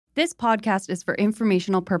This podcast is for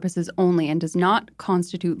informational purposes only and does not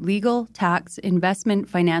constitute legal, tax, investment,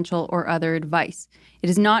 financial, or other advice. It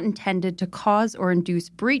is not intended to cause or induce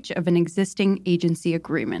breach of an existing agency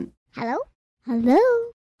agreement. Hello? Hello?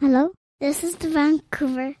 Hello? This is the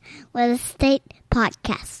Vancouver Real Estate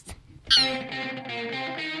Podcast.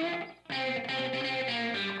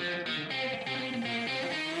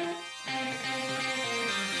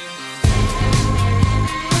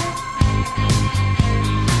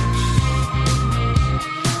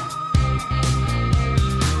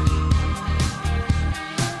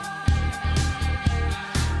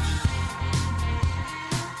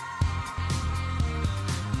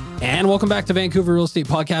 And welcome back to Vancouver Real Estate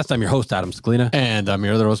Podcast. I'm your host, Adam Scalina. And I'm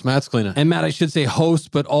your other host, Matt Scalina. And Matt, I should say host,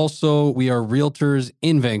 but also we are realtors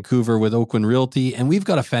in Vancouver with Oakwyn Realty. And we've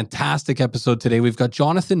got a fantastic episode today. We've got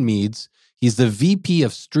Jonathan Meads. He's the VP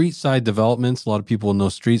of StreetSide Developments. A lot of people will know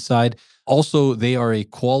StreetSide. Also, they are a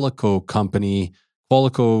Qualico company.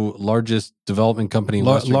 Qualico, largest development company in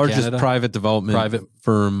Western Canada. Largest private development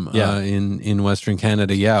firm in Western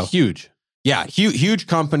Canada. Yeah. Huge. Yeah, huge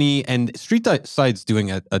company. And StreetSide's doing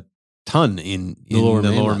a ton in the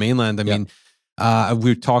Lower Mainland. I mean,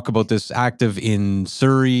 we talk about this active in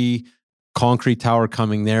Surrey, Concrete Tower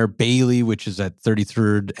coming there, Bailey, which is at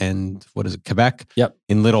 33rd and Quebec? Yep.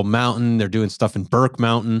 In Little Mountain. They're doing stuff in Burke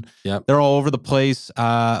Mountain. Yep. They're all over the place.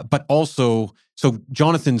 But also, so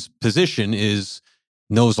Jonathan's position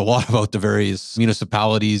knows a lot about the various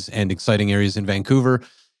municipalities and exciting areas in Vancouver.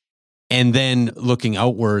 And then looking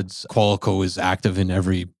outwards, Qualico is active in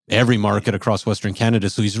every market across Western Canada.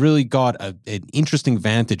 So he's really got an interesting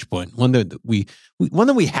vantage point, one that we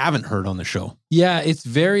haven't heard on the show. Yeah, it's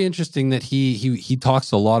very interesting that he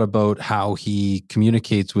talks a lot about how he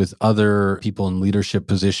communicates with other people in leadership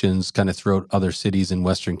positions kind of throughout other cities in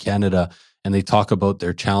Western Canada, and they talk about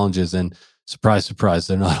their challenges. And surprise, surprise,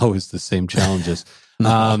 they're not always the same challenges.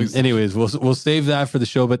 Anyways, we'll save that for the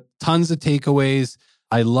show. But tons of takeaways.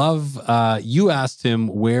 I love, you asked him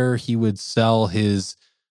where he would sell his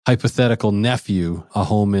hypothetical nephew a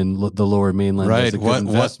home in the Lower Mainland. Right.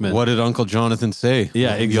 Investment. What did Uncle Jonathan say?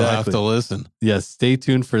 Yeah, exactly. You'll have to listen. Yes, stay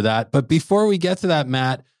tuned for that. But before we get to that,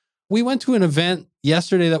 Matt, we went to an event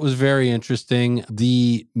yesterday that was very interesting.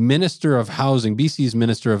 The Minister of Housing, BC's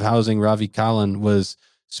Minister of Housing, Ravi Kahlon, was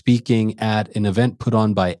speaking at an event put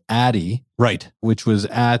on by Addy. Right. Which was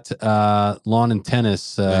at Lawn and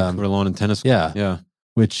Tennis. Vancouver Lawn and Tennis. Yeah. Yeah.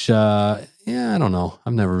 Which, I don't know.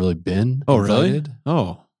 I've never really been. Oh, invited. Really?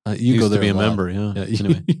 Oh, you go used there to be a lot. member. Yeah.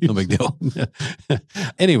 Anyway, no big deal.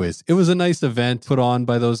 Anyways, it was a nice event put on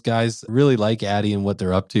by those guys. Really like Addy and what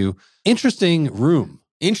they're up to. Interesting room.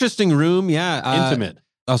 Yeah. Intimate.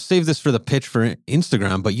 I'll save this for the pitch for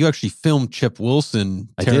Instagram, but you actually filmed Chip Wilson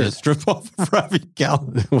tearing a strip off of Ravi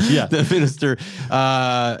Kahlon, the minister.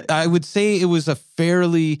 I would say it was a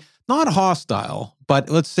fairly, not hostile, but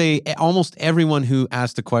let's say almost everyone who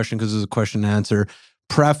asked a question, because it was a question and answer,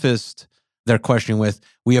 prefaced their question with,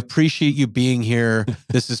 "We appreciate you being here.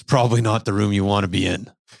 This is probably not the room you want to be in."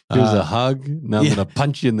 Here's a hug. Now I'm going to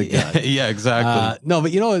punch you in the gut. Yeah, exactly. No,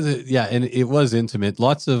 but and it was intimate.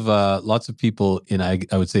 Lots of people in, I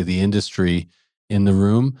would say, the industry in the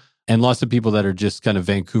room, and lots of people that are just kind of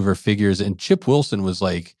Vancouver figures. And Chip Wilson was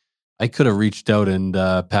like, I could have reached out and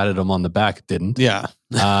patted him on the back. Didn't. Yeah.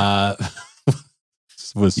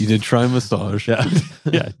 You did try massage. Yeah.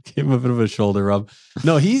 Gave him a bit of a shoulder rub.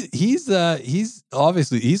 No, he's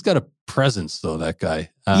obviously, he's got a presence though, that guy.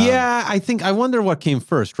 I wonder what came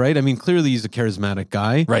first, right? I mean, clearly he's a charismatic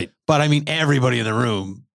guy. Right. But I mean, everybody in the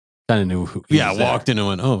room kind of knew who he was walked in and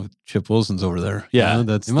went, "Oh, Chip Wilson's over there." Yeah.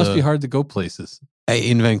 It must be hard to go places.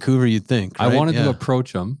 In Vancouver, you'd think, right? I wanted to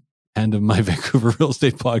approach him. End of my Vancouver Real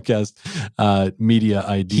Estate Podcast media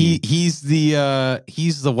ID. He's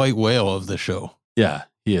the white whale of the show. Yeah,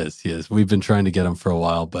 he is. We've been trying to get him for a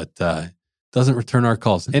while, but doesn't return our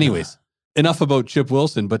calls. Anyways, enough about Chip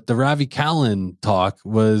Wilson, but the Ravi Kahlon talk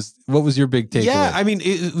what was your big takeaway? Yeah, I mean,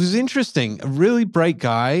 it was interesting. A really bright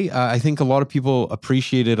guy. I think a lot of people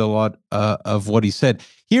appreciated a lot of what he said.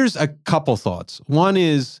 Here's a couple thoughts. One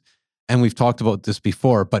is, and we've talked about this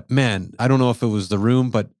before, but man, I don't know if it was the room,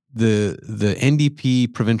 but the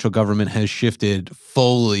NDP provincial government has shifted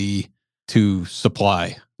fully to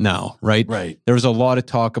supply now, right? Right. There was a lot of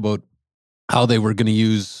talk about how they were going to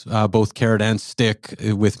use both carrot and stick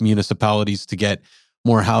with municipalities to get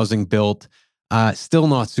more housing built. Still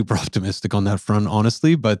not super optimistic on that front,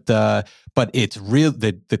 honestly, but it's real.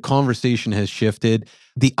 The conversation has shifted.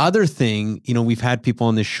 The other thing, we've had people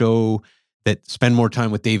on this show that spend more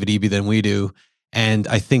time with David Eby than we do, And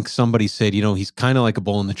I think somebody said, he's kind of like a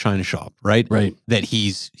bull in the china shop, right? Right. That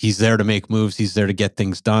he's there to make moves. He's there to get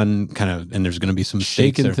things done, and there's going to be some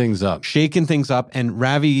shaking things up. And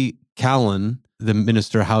Ravi Kahlon, the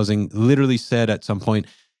Minister of Housing, literally said at some point,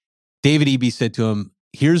 David Eby said to him,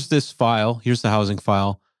 here's this file, here's the housing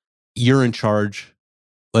file. You're in charge.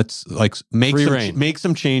 Let's make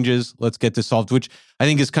some changes. Let's get this solved, which I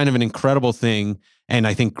think is kind of an incredible thing. And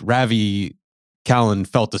I think Ravi Kahlon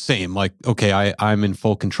felt the same, like, okay, I'm in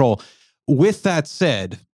full control. With that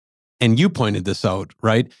said, and you pointed this out,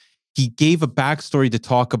 right? He gave a backstory to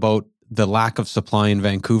talk about the lack of supply in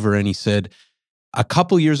Vancouver. And he said, a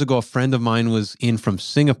couple years ago, a friend of mine was in from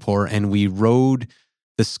Singapore and we rode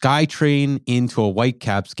the SkyTrain into a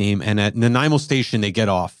Whitecaps game. And at Nanaimo Station, they get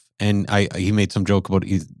off. And he made some joke about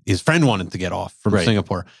his friend wanted to get off from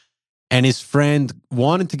Singapore. And his friend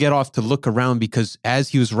wanted to get off to look around because as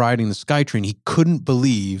he was riding the SkyTrain, he couldn't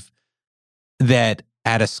believe that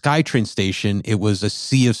at a SkyTrain station, it was a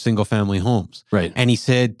sea of single-family homes. Right. And he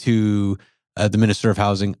said to the Minister of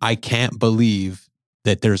Housing, I can't believe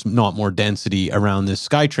that there's not more density around this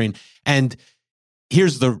SkyTrain. And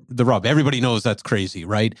here's the rub. Everybody knows that's crazy,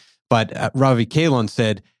 right? But Ravi Kahlon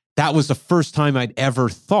said, that was the first time I'd ever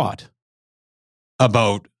thought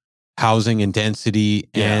about housing and density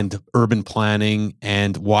and urban planning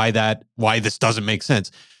and why this doesn't make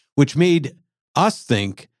sense, which made us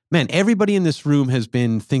think, man, everybody in this room has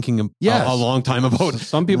been thinking a long time about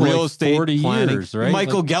some people real like estate 40 planning. years, right?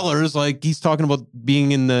 Michael Geller's he's talking about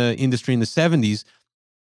being in the industry in the 70s.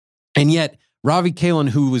 And yet Ravi Kahlon,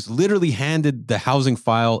 who was literally handed the housing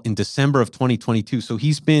file in December of 2022. So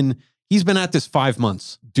he's been at this 5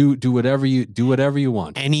 months. Do whatever you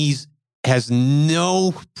want. And has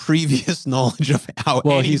no previous knowledge of how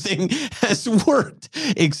anything has worked,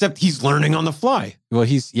 except he's learning on the fly. Well,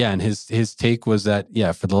 and his take was that,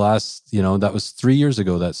 for the last, that was 3 years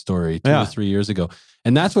ago, that story, 2 or 3 years ago.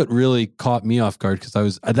 And that's what really caught me off guard,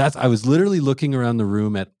 because I was literally looking around the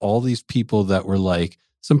room at all these people that were like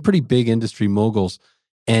some pretty big industry moguls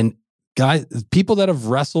and guys, people that have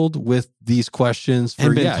wrestled with these questions for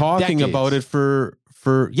and been talking decades. About it for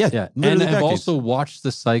and have also watched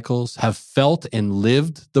the cycles, have felt and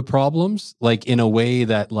lived the problems, like in a way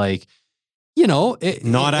that, like, not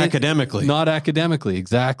academically,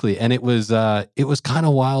 exactly. And it was kind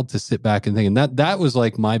of wild to sit back and think, and that was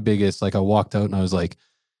like my biggest, like, I walked out and I was like,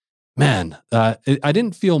 man, I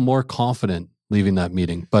didn't feel more confident leaving that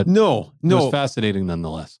meeting, but no, it was fascinating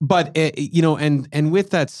nonetheless. But and with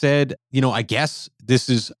that said, I guess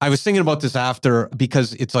I was thinking about this after,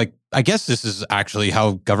 because it's like, I guess this is actually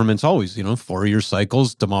how governments always, 4-year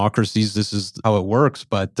cycles, democracies, this is how it works.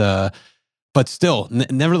 But still,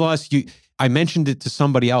 nevertheless, I mentioned it to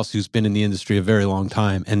somebody else who's been in the industry a very long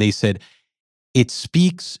time, and they said it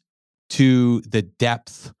speaks to the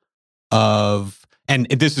depth of, and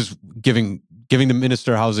this is giving the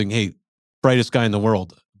Minister of Housing, hey, brightest guy in the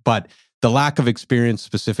world, but the lack of experience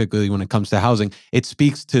specifically when it comes to housing, it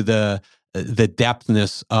speaks to the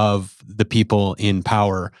depthness of the people in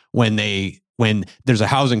power when there's a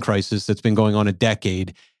housing crisis that's been going on a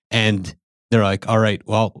decade, and they're like, all right,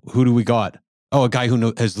 well, who do we got? Oh, a guy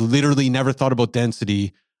who has literally never thought about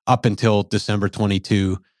density up until December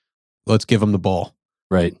 22. Let's give him the ball.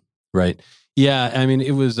 Right. Yeah, I mean,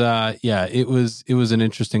 it was an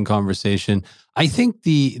interesting conversation. I think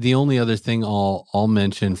the only other thing I'll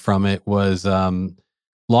mention from it was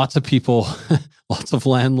lots of people, lots of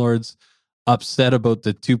landlords upset about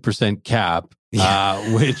the 2% cap,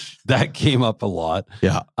 which that came up a lot.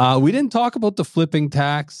 Yeah, we didn't talk about the flipping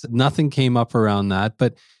tax. Nothing came up around that,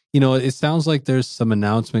 but it sounds like there's some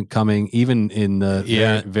announcement coming, even in the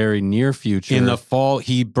very, very near future. In the fall,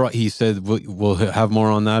 he said we'll have more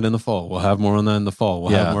on that in the fall. We'll have more on that in the fall.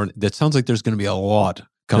 We'll have more. That sounds like there's going to be a lot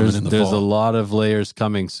coming in the fall. There's a lot of layers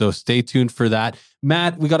coming, so stay tuned for that.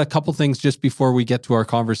 Matt, we got a couple things just before we get to our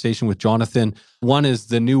conversation with Jonathan. One is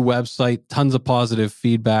the new website, tons of positive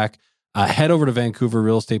feedback. Head over to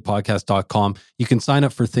VancouverRealEstatePodcast.com. You can sign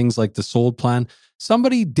up for things like the sold plan.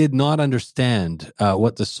 Somebody did not understand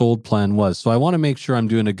what the sold plan was, so I want to make sure I'm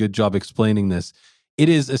doing a good job explaining this. It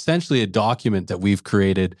is essentially a document that we've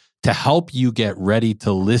created to help you get ready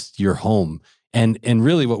to list your home. And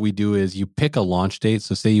really what we do is you pick a launch date.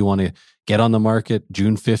 So say you want to get on the market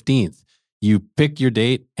June 15th. You pick your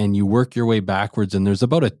date and you work your way backwards. And there's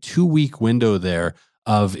about a 2-week window there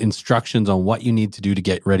of instructions on what you need to do to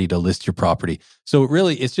get ready to list your property. So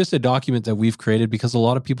really, it's just a document that we've created because a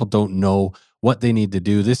lot of people don't know what they need to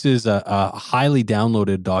do. This is a highly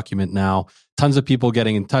downloaded document now. Tons of people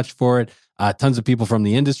getting in touch for it. Tons of people from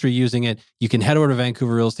the industry using it. You can head over to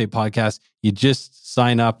Vancouver Real Estate Podcast. You just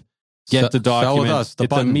sign up, get the document. Sell with us. The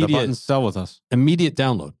button, sell with us. Immediate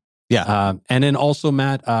download. Yeah. And then also,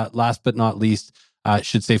 Matt, last but not least,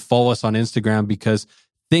 should say follow us on Instagram, because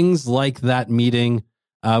things like that meeting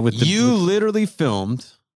literally filmed.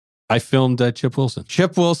 I filmed Chip Wilson.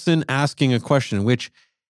 Chip Wilson asking a question, which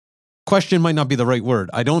question might not be the right word.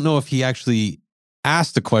 I don't know if he actually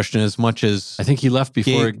asked the question as much as I think he left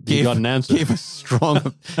before he got an answer. Gave a strong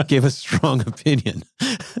opinion,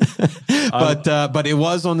 but it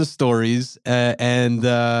was on the stories, and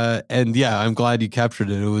yeah, I'm glad you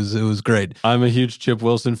captured it. It was great. I'm a huge Chip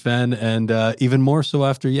Wilson fan, and even more so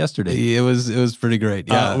after yesterday. It was pretty great.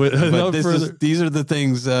 Yeah, these are the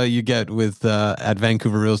things you get with at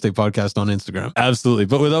Vancouver Real Estate Podcast on Instagram. Absolutely.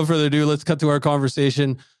 But without further ado, let's cut to our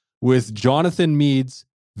conversation with Jonathan Meads,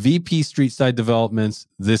 VP StreetSide Developments.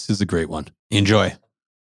 This is a great one. Enjoy.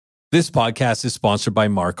 This podcast is sponsored by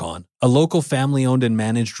Marcon, a local family-owned and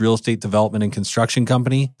managed real estate development and construction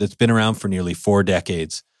company that's been around for nearly 4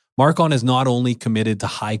 decades. Marcon is not only committed to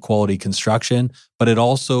high-quality construction, but it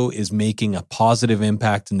also is making a positive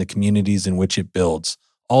impact in the communities in which it builds,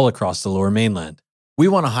 all across the Lower Mainland. We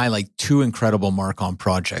want to highlight 2 incredible Marcon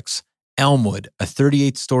projects. Elmwood, a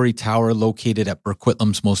 38-story tower located at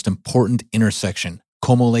Burquitlam's most important intersection,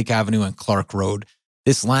 Como Lake Avenue and Clark Road.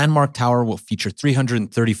 This landmark tower will feature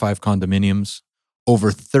 335 condominiums,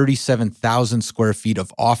 over 37,000 square feet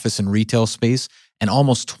of office and retail space, and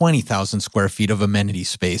almost 20,000 square feet of amenity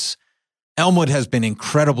space. Elmwood has been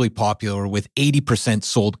incredibly popular, with 80%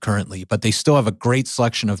 sold currently, but they still have a great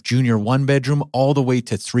selection of junior 1-bedroom all the way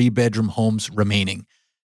to 3-bedroom homes remaining.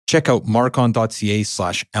 Check out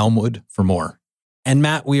marcon.ca/Elmwood for more. And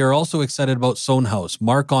Matt, we are also excited about Sohn House,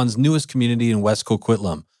 Marcon's newest community in West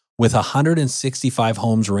Coquitlam, with 165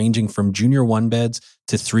 homes ranging from junior 1-beds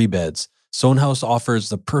to 3-beds. Sohn House offers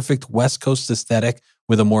the perfect West Coast aesthetic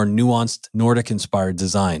with a more nuanced Nordic-inspired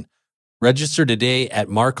design. Register today at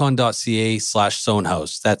marcon.ca/Sohn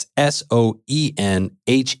House. That's SOENHAUS.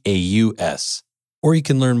 Or you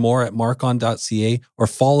can learn more at marcon.ca or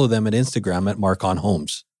follow them at Instagram at Marcon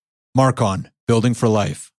Homes. Marcon, building for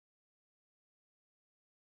life.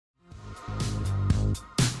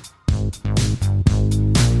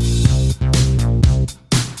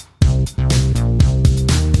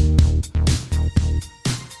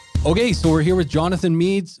 Okay, so we're here with Jonathan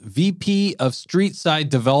Meads, VP of StreetSide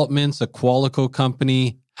Developments, a Qualico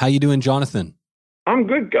company. How you doing, Jonathan? I'm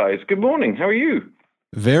good, guys. Good morning. How are you?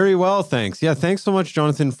 Very well, thanks. Yeah, thanks so much,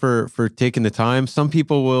 Jonathan, for taking the time. Some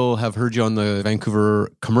people will have heard you on the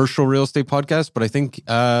Vancouver Commercial Real Estate Podcast, but I think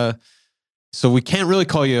so we can't really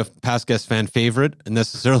call you a past guest fan favorite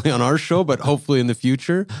necessarily on our show, but hopefully in the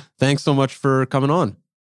future. Thanks so much for coming on.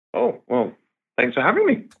 Oh, well, thanks for having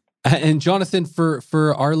me. And Jonathan, for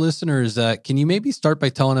our listeners, can you maybe start by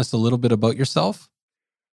telling us a little bit about yourself?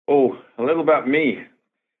 Oh, a little about me.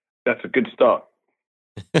 That's a good start.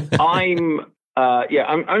 I'm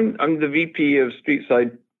the VP of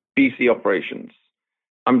StreetSide BC operations.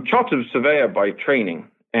 I'm chartered surveyor by training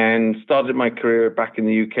and started my career back in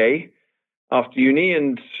the UK after uni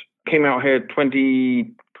and came out here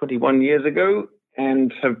 21 years ago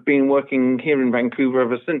and have been working here in Vancouver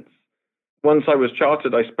ever since. Once I was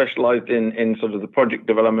chartered, I specialized in sort of the project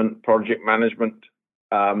development, project management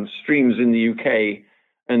streams in the UK.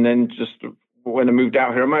 And then just when I moved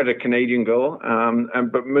out here, I married a Canadian girl,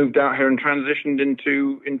 but moved out here and transitioned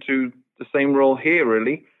into the same role here,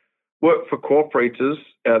 really. Worked for cooperators.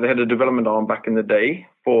 They had a development arm back in the day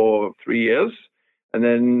for 3 years, and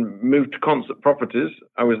then moved to Concert Properties.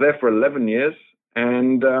 I was there for 11 years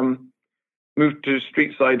and moved to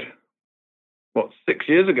StreetSide 6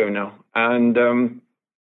 years ago now, and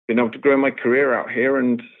been able to grow my career out here,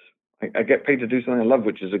 and I get paid to do something I love,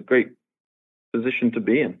 which is a great position to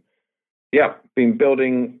be in. Yeah, been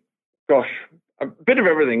building, a bit of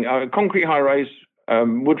everything: concrete high-rise,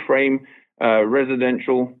 wood frame,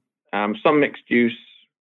 residential, some mixed use.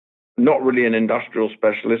 Not really an industrial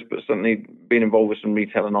specialist, but certainly been involved with some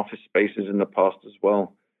retail and office spaces in the past as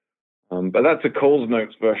well. But that's a Coles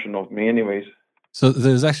Notes version of me, anyways. So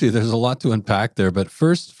there's a lot to unpack there. But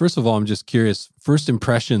first of all, I'm just curious, first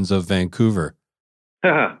impressions of Vancouver.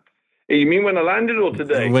 You mean when I landed or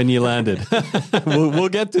today? When you landed. we'll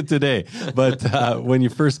get to today. But when you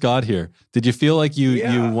first got here, did you feel like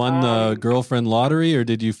you won the girlfriend lottery, or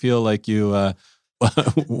did you feel like you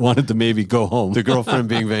wanted to maybe go home? The girlfriend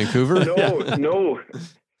being Vancouver? No.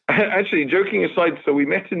 Actually, joking aside, so we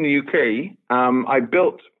met in the UK. I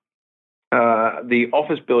built the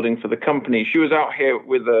office building for the company. She was out here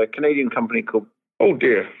with a Canadian company called,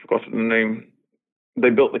 forgotten the name. They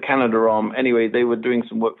built the Canada arm. Anyway, they were doing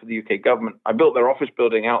some work for the UK government. I built their office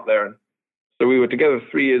building out there and So we were together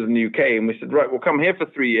 3 years in the UK, and we said, right, we'll come here for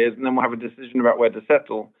 3 years, and then we'll have a decision about where to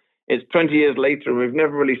settle. It's 20 years later, and we've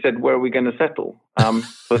never really said where we're going to settle.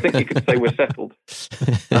 So I think you could say we're settled.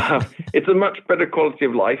 It's a much better quality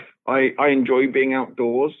of life. I enjoy being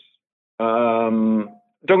outdoors. Don't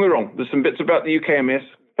get me wrong, there's some bits about the UK I miss,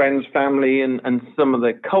 friends, family, and some of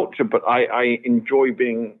the culture, but I enjoy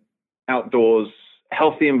being outdoors,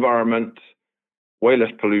 healthy environment, way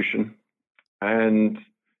less pollution, and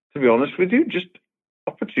to be honest with you, just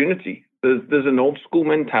opportunity. There's an old school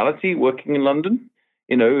mentality working in London.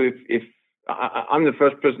 You know, if I'm the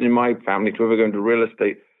first person in my family to ever go into real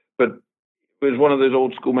estate, but it was one of those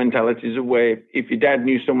old school mentalities of where if your dad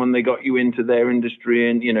knew someone, they got you into their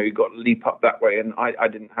industry, and you know, you got to leap up that way. And I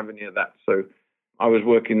didn't have any of that, so I was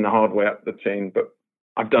working the hard way up the chain. But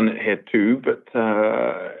I've done it here too. But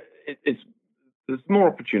there's more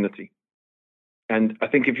opportunity. And I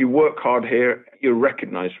think if you work hard here, you're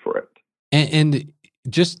recognized for it. And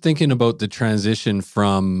just thinking about the transition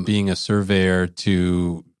from being a surveyor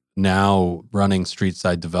to now running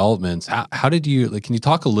StreetSide Developments, how did you, can you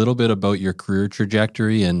talk a little bit about your career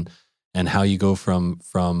trajectory and how you go from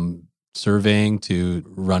surveying to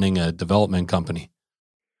running a development company?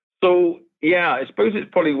 So, yeah, I suppose it's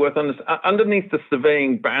probably worth underneath the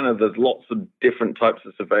surveying banner, there's lots of different types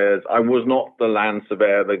of surveyors. I was not the land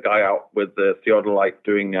surveyor, the guy out with the theodolite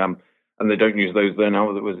doing, and they don't use those there now,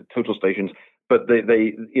 it was total stations, but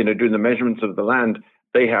they doing the measurements of the land.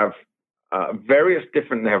 They have various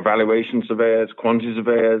different, they have valuation surveyors, quantity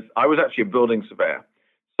surveyors. I was actually a building surveyor.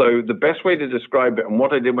 So the best way to describe it, and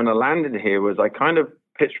what I did when I landed here, was I kind of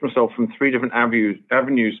pitched myself from three different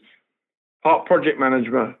avenues, part project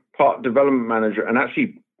manager, part development manager, and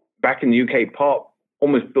actually back in the UK, part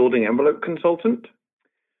almost building envelope consultant.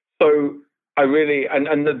 So I really,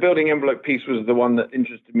 and the building envelope piece was the one that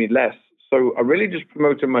interested me less. So I really just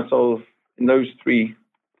promoted myself in those three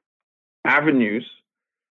avenues.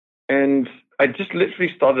 And I just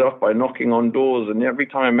literally started off by knocking on doors. And every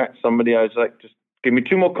time I met somebody, I was like, just give me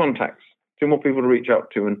two more contacts, two more people to reach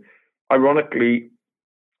out to. And ironically,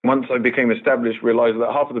 once I became established, realized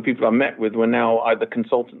that half of the people I met with were now either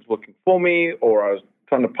consultants working for me, or I was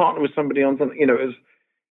trying to partner with somebody on something. You know,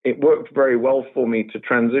 it worked very well for me to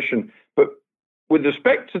transition. But with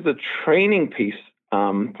respect to the training piece,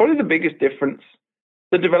 probably the biggest difference,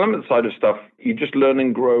 the development side of stuff, you just learn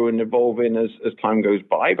and grow and evolve in as time goes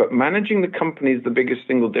by. But managing the company is the biggest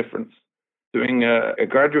single difference. Doing a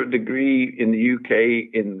graduate degree in the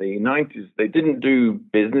UK in the 90s, they didn't do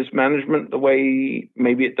business management the way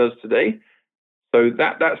maybe it does today. So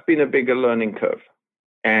that's been a bigger learning curve.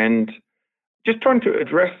 And just trying to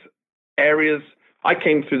address areas. I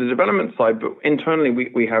came through the development side, but internally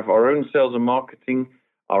we have our own sales and marketing,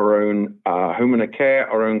 our own home and care,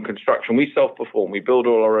 our own construction. We self-perform. We build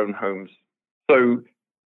all our own homes. So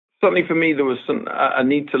certainly for me, there was a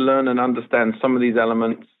need to learn and understand some of these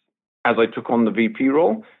elements as I took on the VP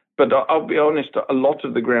role. But I'll be honest, a lot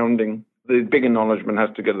of the grounding, the big acknowledgement has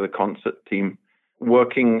to go to the concert team.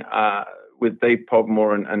 Working with Dave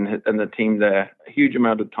Podmore and the team there, a huge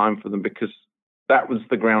amount of time for them, because that was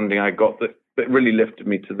the grounding I got that really lifted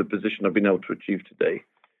me to the position I've been able to achieve today.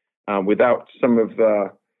 Without some of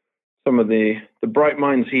the bright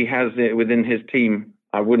minds he has within his team,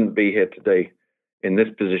 I wouldn't be here today in this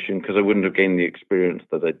position, because I wouldn't have gained the experience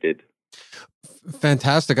that I did.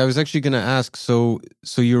 Fantastic. I was actually going to ask, so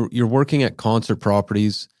you're working at Concert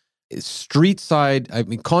Properties. StreetSide, I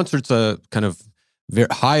mean, Concert's a kind of very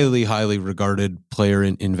highly regarded player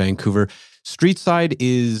in Vancouver. StreetSide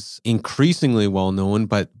is increasingly well known,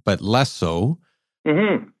 but less so.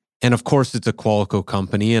 Mm-hmm. And of course, it's a Qualico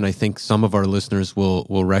company, and I think some of our listeners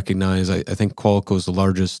will recognize. I think Qualico is the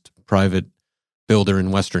largest private builder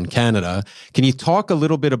in Western Canada. Can you talk a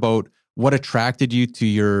little bit about what attracted you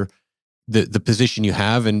to the position you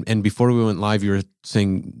have? And before we went live, you were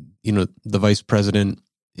saying, the vice president,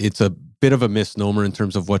 it's a bit of a misnomer in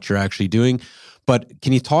terms of what you're actually doing. But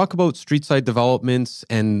can you talk about StreetSide Developments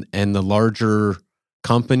and the larger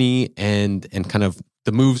company and kind of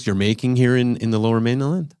the moves you're making here in the Lower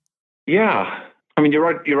Mainland? Yeah. I mean, you're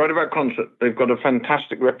right about Concert. They've got a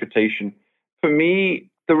fantastic reputation. For me,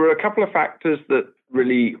 there were a couple of factors that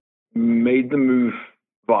really made the move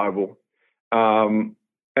viable. And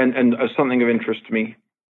as something of interest to me,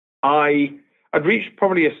 I'd reached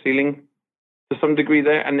probably a ceiling to some degree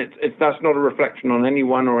there, and that's not a reflection on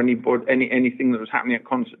anyone or any board, anything that was happening at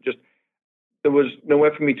Concert. Just there was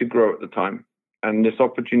nowhere for me to grow at the time, and this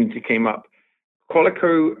opportunity came up.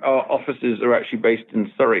 Qualico offices are actually based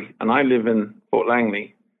in Surrey, and I live in Fort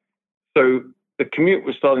Langley, so the commute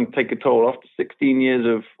was starting to take a toll. After 15 years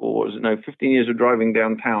of driving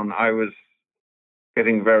downtown, I was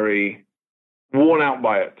getting very worn out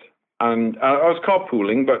by it. And I was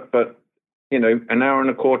carpooling, but an hour and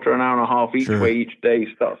a quarter, an hour and a half each way each day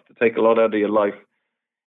starts to take a lot out of your life.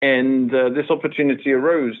 And this opportunity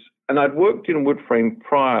arose. And I'd worked in wood frame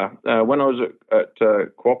prior. When I was at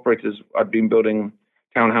Cooperators, I'd been building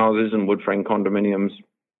townhouses and wood frame condominiums.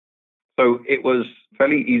 So it was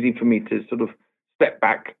fairly easy for me to sort of step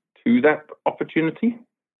back to that opportunity.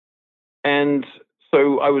 And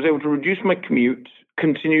so I was able to reduce my commute,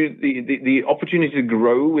 continue the opportunity to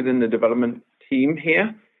grow within the development team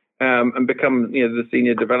here, and become the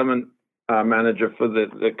senior development manager for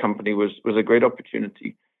the company was a great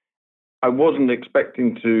opportunity. I wasn't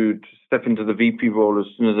expecting to step into the VP role as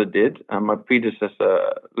soon as I did. My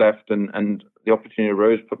predecessor left and the opportunity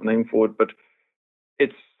arose, put my name forward, but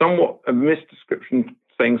it's somewhat a misdescription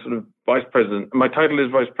saying sort of vice president. My title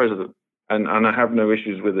is vice president, and I have no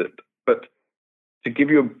issues with it. But to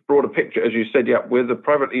give you a broader picture, as you said, we're the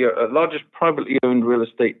largest privately owned real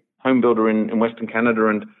estate home builder in Western Canada,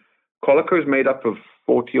 and Qualico is made up of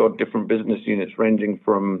 40-odd different business units, ranging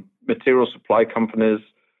from material supply companies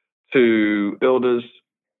to builders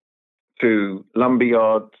to lumber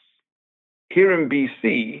yards. Here in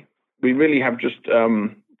BC, we really have just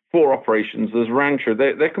 4 operations. There's Rancho.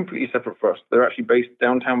 They're completely separate for us. They're actually based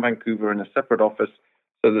downtown Vancouver in a separate office,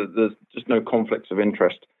 so that there's just no conflicts of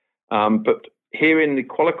interest. But here in the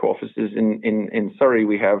Qualico offices in Surrey,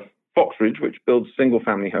 we have Foxridge, which builds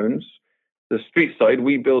single-family homes. The StreetSide,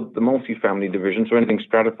 we build the multi-family division, so anything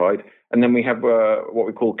stratified. And then we have what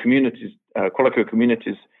we call communities, Qualico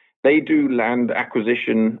communities. They do land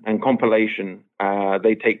acquisition and compilation.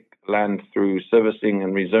 They take land through servicing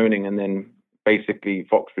and rezoning, and then basically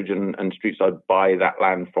Foxridge and StreetSide buy that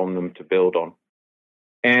land from them to build on.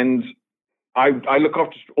 And I look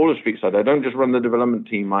after all of StreetSide. I don't just run the development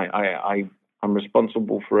team. I'm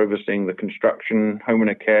responsible for overseeing the construction,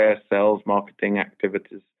 homeowner care, sales, marketing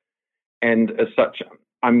activities. And as such,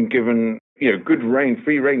 I'm given good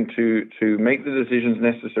free rein to make the decisions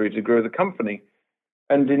necessary to grow the company.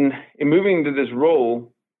 And in moving into this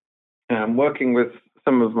role, working with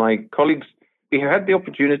some of my colleagues, we had the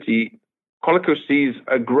opportunity. Qualico sees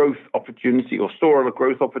a growth opportunity or saw a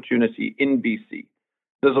growth opportunity in BC.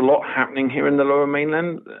 There's a lot happening here in the Lower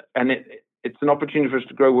Mainland, and it's an opportunity for us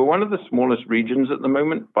to grow. We're one of the smallest regions at the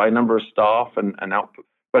moment by number of staff and output,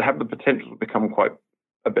 but have the potential to become quite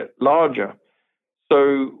a bit larger.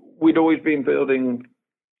 So we'd always been building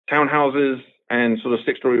townhouses and sort of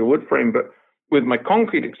 6-story wood frame, but with my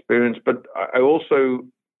concrete experience. But I also,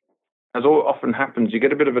 as often happens, you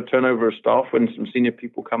get a bit of a turnover of staff when some senior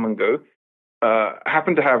people come and go. I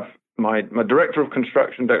happen to have my director of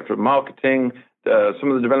construction, director of marketing, some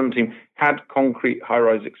of the development team had concrete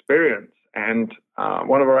high-rise experience. And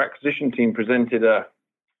one of our acquisition team presented a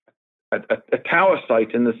tower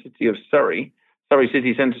site in the city of Surrey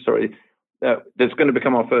City Centre, that's going to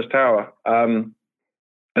become our first tower,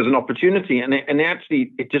 as an opportunity. And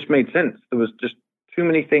it just made sense. There was just too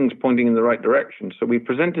many things pointing in the right direction. So we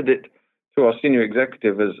presented it to our senior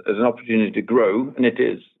executive as an opportunity to grow, and it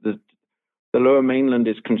is. The Lower Mainland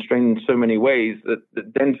is constrained in so many ways that the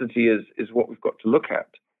density is what we've got to look at.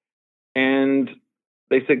 And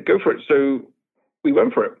they said, go for it. So we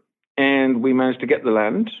went for it. And we managed to get the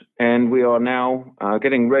land, and we are now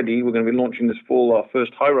getting ready. We're going to be launching this fall our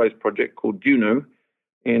first high-rise project called Juno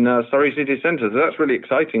in Surrey City Centre. So that's really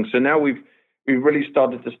exciting. So now we've really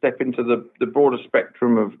started to step into the broader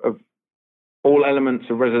spectrum of all elements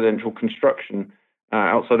of residential construction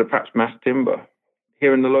outside of perhaps mass timber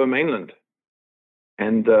here in the Lower Mainland.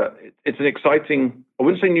 And it's an exciting, I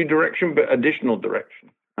wouldn't say new direction, but additional direction.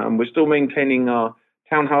 We're still maintaining our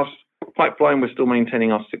townhouse pipeline. We're still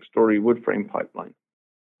maintaining our 6-story wood frame pipeline.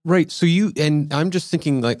 Right. So and I'm just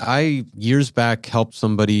thinking, I years back helped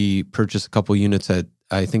somebody purchase a couple units at,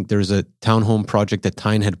 I think there's a townhome project at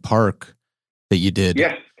Tynehead Park that you did.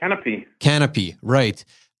 Yes, Canopy. Canopy, right.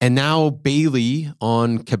 And now Bailey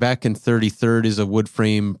on Quebec and 33rd is a wood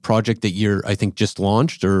frame project that you're, I think, just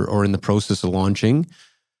launched or in the process of launching.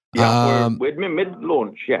 Yeah, we're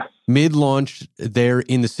mid-launch, yes. Mid-launch there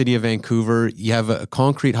in the city of Vancouver. You have a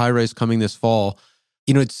concrete high-rise coming this fall.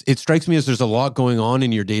 It strikes me as there's a lot going on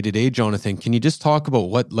in your day-to-day, Jonathan. Can you just talk about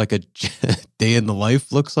what a day in the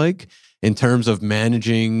life looks like in terms of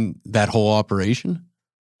managing that whole operation?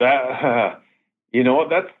 You know what?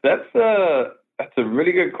 That's a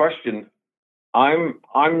really good question. I'm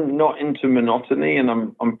not into monotony, and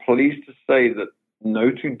I'm pleased to say that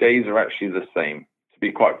no 2 days are actually the same, to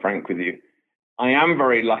be quite frank with you. I am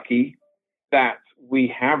very lucky that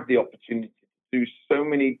we have the opportunity to do so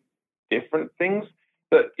many different things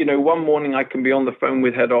that, one morning I can be on the phone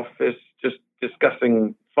with head office just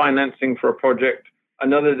discussing financing for a project.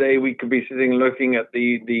 Another day, we could be sitting looking at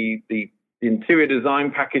the interior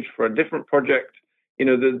design package for a different project.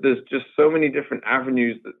 There's just so many different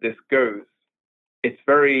avenues that this goes. It's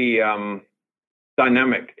very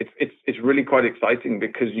dynamic. It's really quite exciting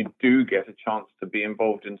because you do get a chance to be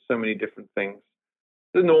involved in so many different things.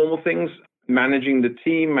 The normal things, managing the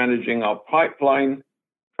team, managing our pipeline,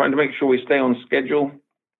 trying to make sure we stay on schedule.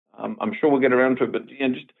 I'm sure we'll get around to it, but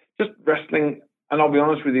just wrestling. And I'll be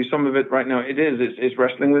honest with you, some of it right now, it's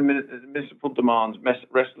wrestling with municipal demands,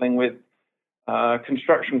 wrestling with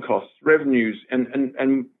construction costs, revenues,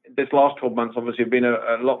 and this last 12 months obviously have been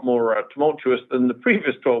a lot more tumultuous than the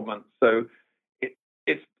previous 12 months. So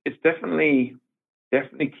it's definitely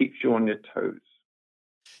keeps you on your toes.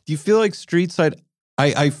 Do you feel like StreetSide?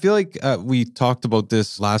 I feel like we talked about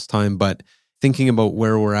this last time, but thinking about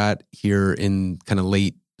where we're at here in kind of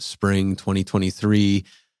late spring 2023,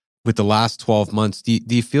 with the last 12 months, do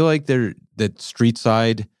you feel like that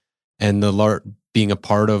StreetSide and being a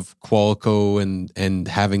part of Qualico and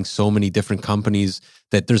having so many different companies,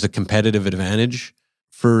 that there's a competitive advantage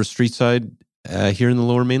for StreetSide here in the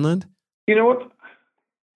Lower Mainland? You know what?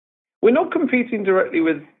 We're not competing directly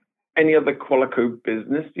with any other Qualico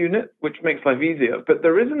business unit, which makes life easier. But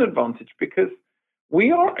there is an advantage because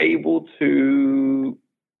we're able to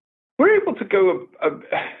go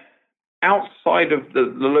outside of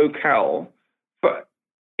the locale for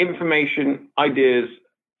information, ideas,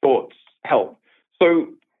 thoughts, help. So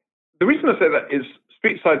the reason I say that is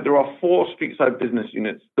StreetSide, there are 4 StreetSide business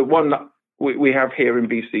units. The one that we have here in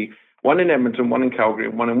BC, one in Edmonton, one in Calgary,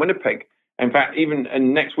 and one in Winnipeg. In fact,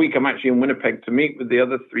 and next week, I'm actually in Winnipeg to meet with the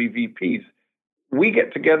other 3 VPs. We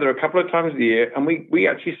get together a couple of times a year, and we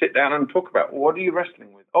actually sit down and talk about, what are you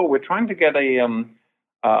wrestling with? Oh, we're trying to get a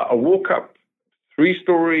walk-up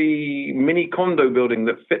 3-story mini condo building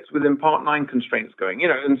that fits within Part 9 constraints going.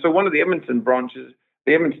 And so one of the Edmonton branches,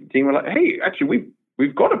 the Edmonton team were like, hey, actually,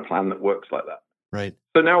 we've got a plan that works like that. Right.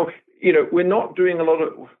 So now, we're not doing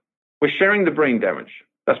we're sharing the brain damage.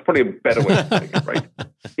 That's probably a better way of putting it, right?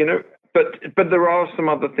 But there are some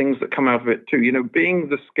other things that come out of it too. Being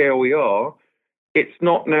the scale we are, it's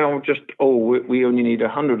not now just, we only need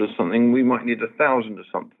 100 or something. We might need 1,000 or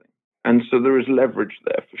something. And so there is leverage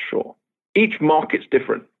there for sure. Each market's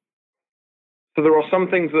different. So there are some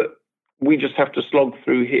things that we just have to slog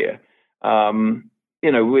through here.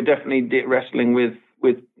 We're definitely wrestling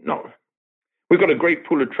with not. We've got a great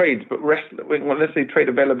pool of trades, but let's say trade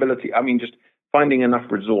availability. I mean, just finding enough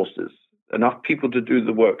resources, enough people to do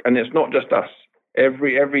the work. And it's not just us.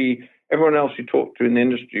 Everyone else you talk to in the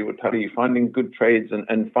industry will tell you finding good trades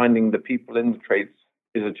and finding the people in the trades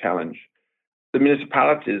is a challenge. The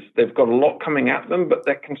municipalities, they've got a lot coming at them, but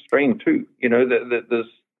they're constrained too. There's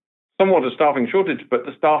somewhat a staffing shortage, but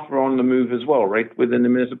the staff are on the move as well, right, within the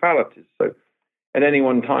municipalities. So at any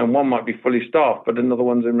one time, one might be fully staffed, but another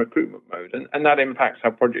one's in recruitment mode. And that impacts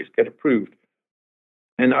how projects get approved.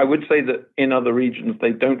 And I would say that in other regions,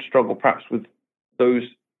 they don't struggle perhaps with those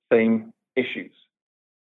same issues.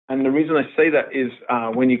 And the reason I say that is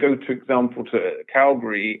when you go, to example, to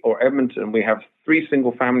Calgary or Edmonton, we have 3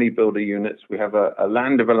 single-family builder units. We have a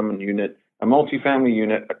land development unit, a multifamily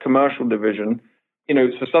unit, a commercial division.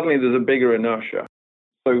 So suddenly there's a bigger inertia.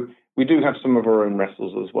 So we do have some of our own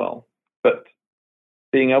wrestles as well. But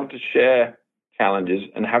being able to share challenges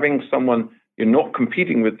and having someone you're not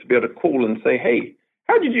competing with to be able to call and say, hey,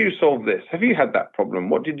 how did you solve this? Have you had that problem?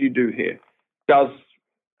 What did you do here? Does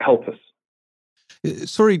help us.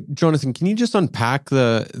 Sorry, Jonathan, can you just unpack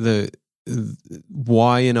the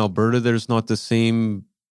why in Alberta there's not the same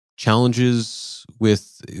challenges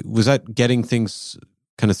with, was that getting things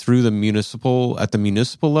kind of through the municipal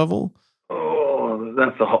level? Oh,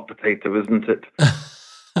 that's a hot potato, isn't it?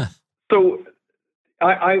 So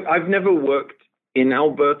I've never worked in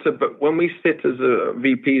Alberta, but when we sit as a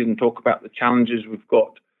VPs and talk about the challenges we've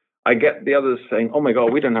got, I get the others saying, oh my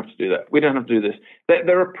God, we don't have to do that. We don't have to do this.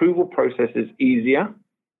 Their approval process is easier,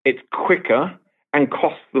 it's quicker, and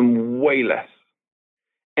costs them way less.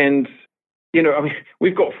 And,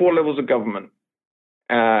 we've got 4 levels of government,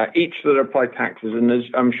 each that apply taxes. And as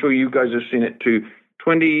I'm sure you guys have seen it too,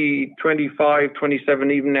 20, 25,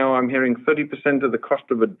 27, even now I'm hearing 30% of the cost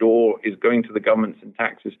of a door is going to the governments in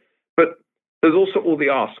taxes. But there's also all the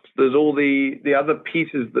asks. There's all the other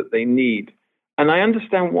pieces that they need. And I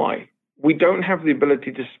understand why. We don't have the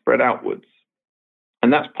ability to spread outwards.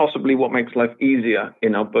 And that's possibly what makes life easier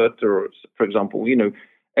in Alberta. Or, for example,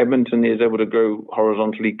 Edmonton is able to go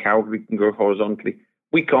horizontally. Calgary can go horizontally.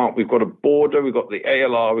 We can't. We've got a border. We've got the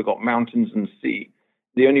ALR. We've got mountains and sea.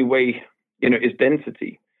 The only way, is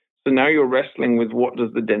density. So now you're wrestling with what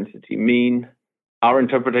does the density mean? Our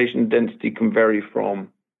interpretation of density can vary from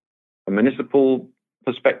a municipal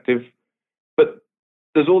perspective, but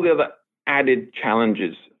there's all the other added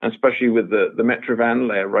challenges, especially with the Metro van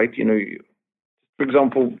layer, right? For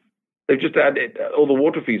example, they've just added, all the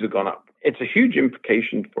water fees have gone up. It's a huge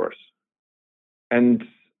implication for us. And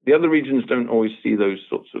the other regions don't always see those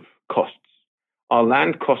sorts of costs. Our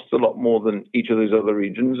land costs a lot more than each of those other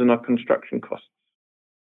regions, and our construction costs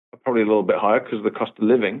are probably a little bit higher because of the cost of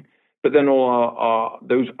living. But then all our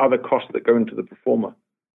those other costs that go into the performer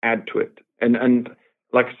add to it. And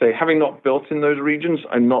like I say, having not built in those regions,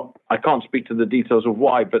 I can't speak to the details of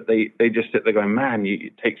why, but they just sit there going, man,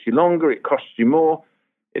 it takes you longer, it costs you more.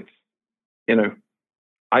 It's,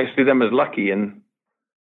 I see them as lucky in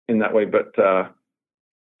that way, but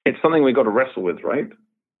it's something we got to wrestle with, right?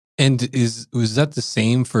 And was that the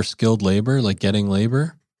same for skilled labor, like getting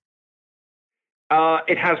labor?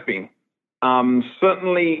 It has been.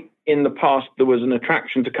 Certainly in the past, there was an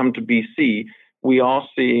attraction to come to BC. We are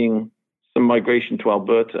seeing some migration to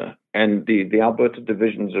Alberta, and the Alberta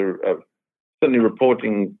divisions are certainly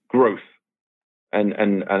reporting growth.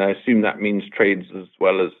 And I assume that means trades as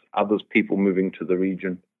well as others, people moving to the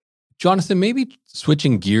region. Jonathan, maybe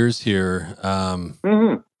switching gears here.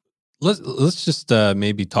 Let's just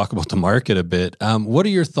maybe talk about the market a bit. What are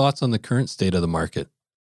your thoughts on the current state of the market?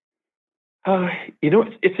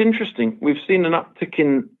 It's interesting. We've seen an uptick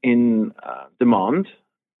in demand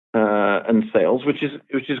and sales, which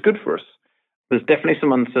is good for us. There's definitely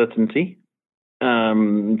some uncertainty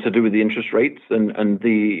to do with the interest rates and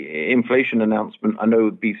the inflation announcement. I know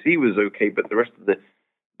BC was okay, but the rest of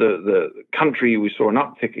the country, we saw an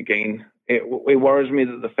uptick again. It worries me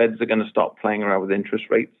that the Feds are going to start playing around with interest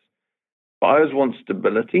rates. Buyers want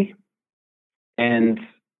stability, and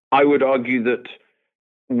I would argue that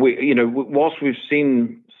whilst we've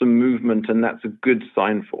seen some movement, and that's a good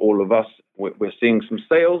sign for all of us, we're seeing some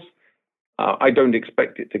sales. I don't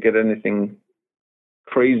expect it to get anything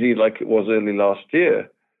crazy like it was early last year,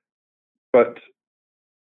 but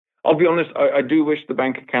I'll be honest, I do wish the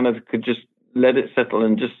Bank of Canada could just let it settle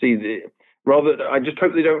and just see I just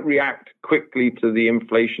hope they don't react quickly to the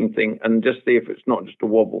inflation thing and just see if it's not just a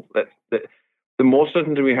wobble. The more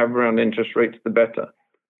certainty we have around interest rates, the better.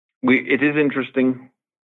 It is interesting.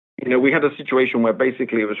 We had a situation where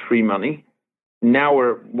basically it was free money. Now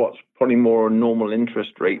we're what's probably more a normal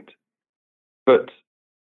interest rate, but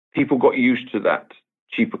people got used to that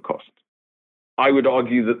cheaper cost. I would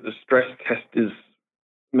argue that the stress test is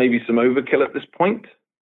maybe some overkill at this point,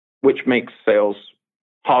 which makes sales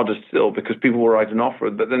harder still because people will write an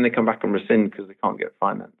offer, but then they come back and rescind because they can't get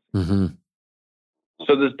finance. Mm-hmm.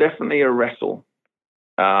 So there's definitely a wrestle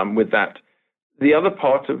with that. The other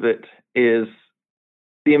part of it is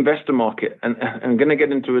the investor market, and I'm going to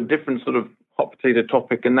get into a different sort of hot potato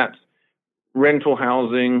topic, and that's rental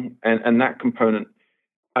housing and that component.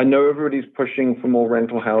 I know everybody's pushing for more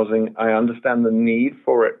rental housing. I understand the need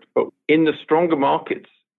for it, but in the stronger markets,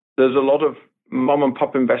 there's a lot of mom and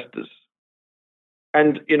pop investors.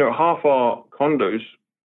 And, half our condos,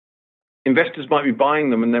 investors might be buying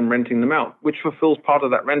them and then renting them out, which fulfills part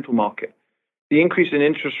of that rental market. The increase in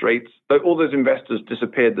interest rates, all those investors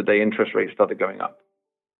disappeared the day interest rates started going up.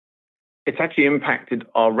 It's actually impacted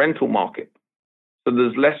our rental market. So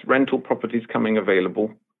there's less rental properties coming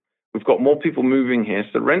available. We've got more people moving here,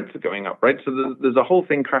 so rents are going up, right? So there's a whole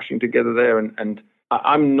thing crashing together there. And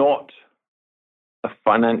I'm not a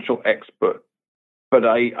financial expert, but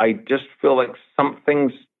I just feel like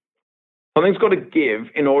something's got to give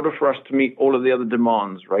in order for us to meet all of the other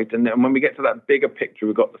demands, right? And then when we get to that bigger picture,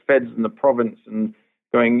 we've got the Feds and the province and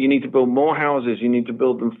going, you need to build more houses, you need to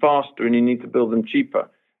build them faster, and you need to build them cheaper.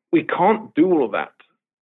 We can't do all of that.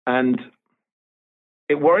 And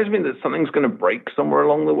it worries me that something's going to break somewhere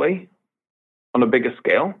along the way on a bigger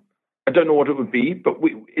scale. I don't know what it would be, but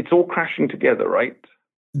it's all crashing together, right?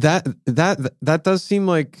 That does seem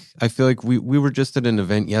like, I feel like we were just at an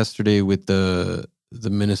event yesterday with the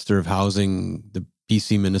Minister of Housing, the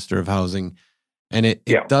BC Minister of Housing, and it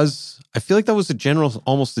does, I feel like that was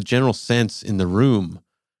almost the general sense in the room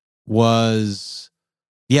was,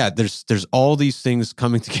 there's all these things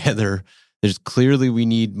coming together. There's clearly we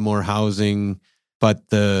need more housing, but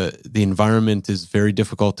the environment is very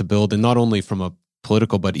difficult to build, and not only from a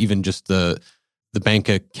political, but even just the Bank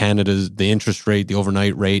of Canada's, the interest rate, the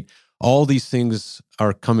overnight rate, all these things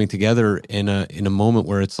are coming together in a moment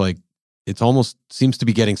where it's like, it almost seems to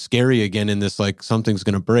be getting scary again in this, like something's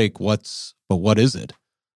going to break. What is it?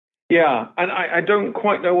 Yeah. And I don't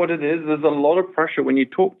quite know what it is. There's a lot of pressure when you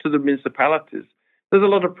talk to the municipalities. There's a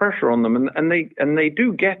lot of pressure on them and they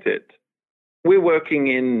do get it. we're working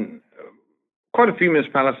in quite a few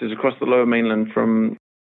municipalities across the Lower Mainland, from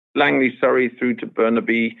Langley, Surrey through to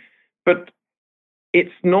Burnaby. But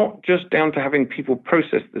it's not just down to having people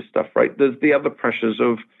process this stuff, right? There's the other pressures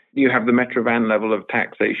of, you have the Metro Van level of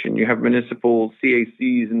taxation, you have municipal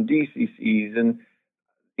CACs and DCCs,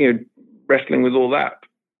 and wrestling with all that.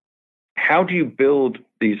 How do you build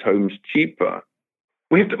these homes cheaper?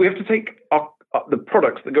 We have to take the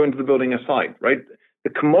products that go into the building aside, right? The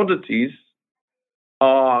commodities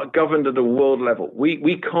are governed at a world level.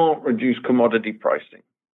 We can't reduce commodity pricing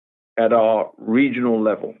at our regional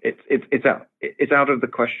level. It's out of the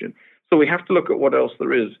question. So we have to look at what else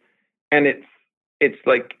there is, and it's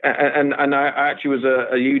like, and I actually was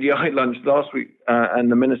a UDI lunch last week,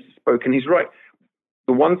 and the minister spoke, and he's right.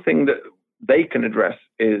 The one thing that they can address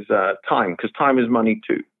is time, because time is money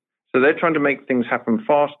too. So they're trying to make things happen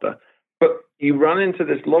faster. But you run into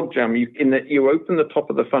this logjam in that you open the top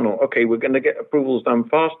of the funnel. Okay, we're going to get approvals done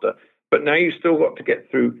faster. But now you've still got to get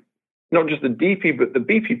through not just the DP, but the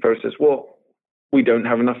BP process. Well, we don't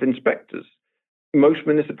have enough inspectors. Most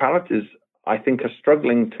municipalities, I think, are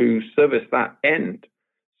struggling to service that end.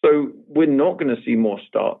 So we're not going to see more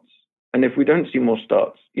starts. And if we don't see more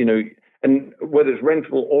starts, and whether it's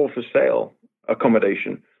rental or for sale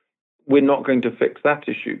accommodation, we're not going to fix that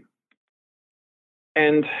issue.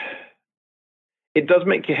 And it does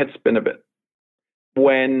make your head spin a bit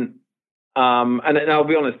when, and I'll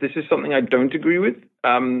be honest, this is something I don't agree with.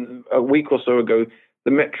 A week or so ago,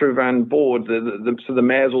 the Metro Van board, so the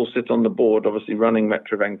mayors all sit on the board, obviously running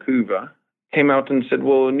Metro Vancouver, came out and said,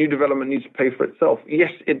 well, new development needs to pay for itself.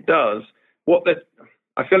 Yes, it does.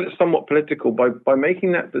 I feel it's somewhat political by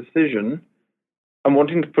making that decision and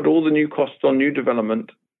wanting to put all the new costs on new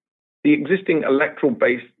development. The existing electoral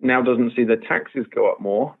base now doesn't see their taxes go up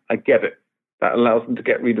more. I get it. That allows them to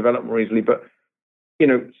get redeveloped more easily. But,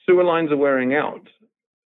 sewer lines are wearing out.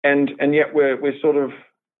 And yet we're sort of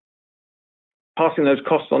passing those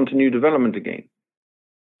costs on to new development again.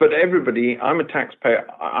 But everybody, I'm a taxpayer.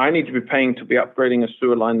 I need to be paying to be upgrading a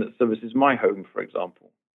sewer line that services my home, for example.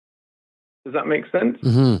 Does that make sense?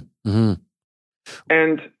 Mm-hmm. Mm-hmm.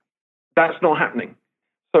 And that's not happening.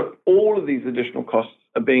 So all of these additional costs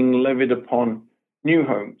are being levied upon new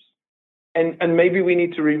homes. And maybe we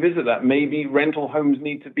need to revisit that. Maybe rental homes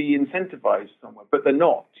need to be incentivized somewhere, but they're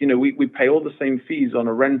not. We pay all the same fees on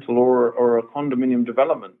a rental or a condominium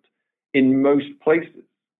development in most places.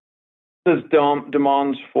 There's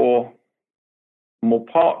demands for more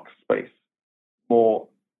park space, more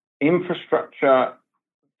infrastructure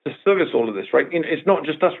to service all of this, right? It's not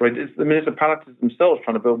just us, right? It's the municipalities themselves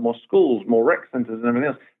trying to build more schools, more rec centers and everything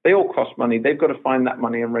else. They all cost money. They've got to find that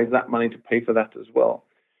money and raise that money to pay for that as well.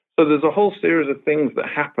 So there's a whole series of things that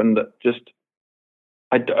happen that just,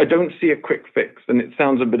 I don't see a quick fix. And it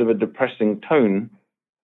sounds a bit of a depressing tone,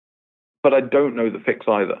 but I don't know the fix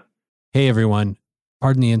either. Hey, everyone.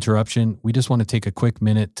 Pardon the interruption. We just want to take a quick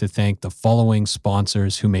minute to thank the following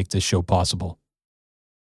sponsors who make this show possible.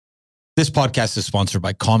 This podcast is sponsored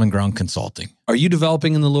by Common Ground Consulting. Are you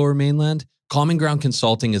developing in the Lower Mainland? Common Ground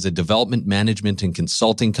Consulting is a development management and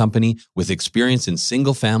consulting company with experience in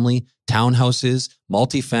single-family, townhouses,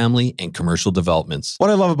 multifamily, and commercial developments. What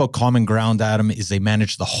I love about Common Ground, Adam, is they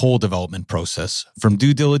manage the whole development process, from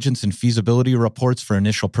due diligence and feasibility reports for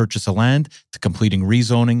initial purchase of land to completing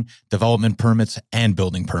rezoning, development permits, and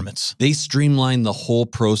building permits. They streamline the whole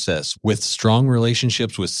process with strong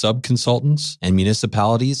relationships with sub-consultants and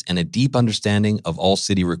municipalities and a deep understanding of all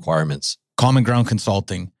city requirements. Common Ground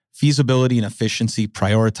Consulting. Feasibility and efficiency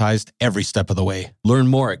prioritized every step of the way. Learn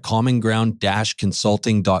more at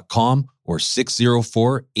commonground-consulting.com or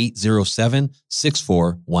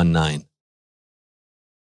 604-807-6419.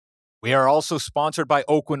 We are also sponsored by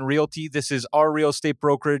Oakwyn Realty. This is our real estate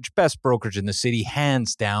brokerage, best brokerage in the city,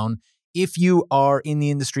 hands down. If you are in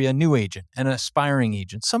the industry, a new agent, an aspiring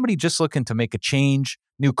agent, somebody just looking to make a change,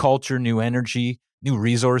 new culture, new energy, new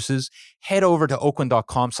resources, head over to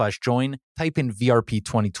oakwyn.com/join, type in VRP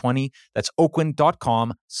 2020. That's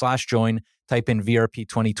oakwyn.com/join, type in VRP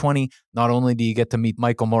 2020. Not only do you get to meet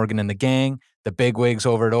Michael Morgan and the gang, the bigwigs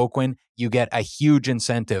over at Oakwyn, you get a huge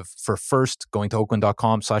incentive for first going to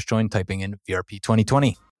oakwyn.com/join, typing in VRP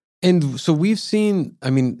 2020. And so we've seen,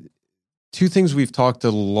 two things we've talked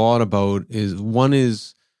a lot about is, one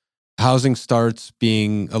is housing starts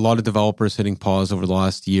being, a lot of developers hitting pause over the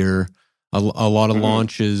last year. A lot of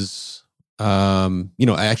launches,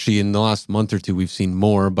 actually in the last month or two, we've seen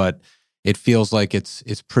more, but it feels like it's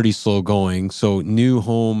pretty slow going. So new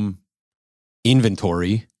home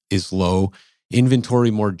inventory is low. Inventory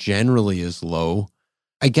more generally is low.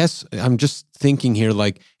 I guess I'm just thinking here,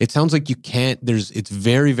 like, it sounds like it's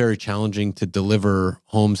very, very challenging to deliver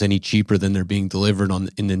homes any cheaper than they're being delivered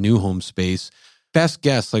in the new home space. Best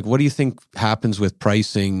guess, like, what do you think happens with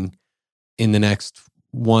pricing in the next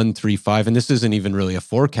 1, 3, 5? And this isn't even really a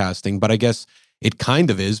forecasting, but I guess it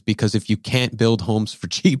kind of is, because if you can't build homes for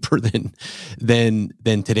cheaper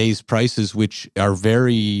than today's prices, which are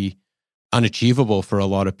very unachievable for a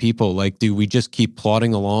lot of people, like, do we just keep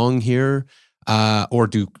plodding along here? Or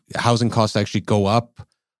do housing costs actually go up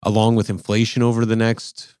along with inflation over the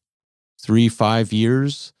next 3-5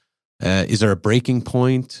 years? Is there a breaking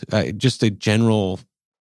point? Just a general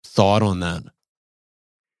thought on that.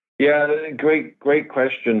 Yeah, great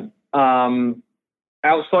question.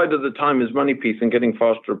 Outside of the time is money piece and getting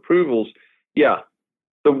faster approvals,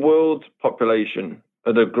 the world's population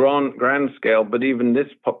at a grand scale, but even this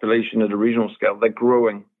population at a regional scale, they're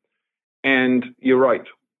growing. And you're right.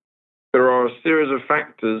 There are a series of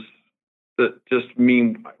factors that just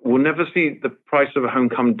mean we'll never see the price of a home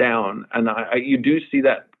come down. And you do see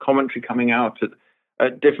that commentary coming out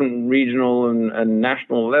at different regional and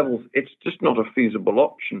national levels. It's just not a feasible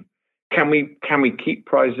option. Can we keep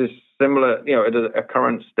prices similar, at a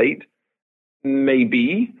current state?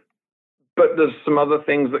 Maybe, but there's some other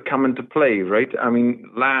things that come into play, right? I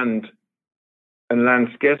mean, land and land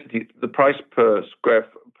scarcity. The price per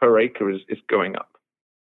acre is going up.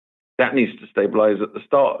 That needs to stabilize at the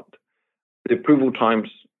start. The approval times,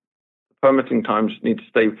 the permitting times need to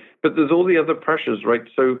stay. But there's all the other pressures, right?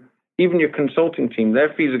 So even your consulting team,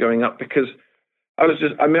 their fees are going up because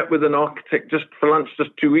I met with an architect just for lunch just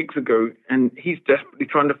 2 weeks ago, and he's desperately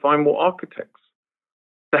trying to find more architects.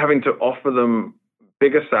 They're having to offer them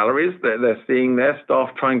bigger salaries. They're seeing their staff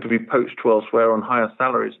trying to be poached elsewhere on higher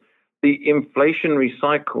salaries. The inflationary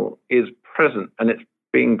cycle is present, and it's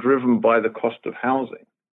being driven by the cost of housing.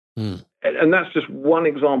 And that's just one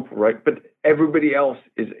example, right? But everybody else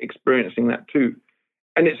is experiencing that too.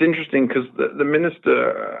 And it's interesting because the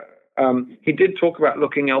minister, he did talk about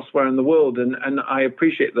looking elsewhere in the world, and I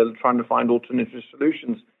appreciate that they're trying to find alternative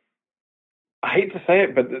solutions. I hate to say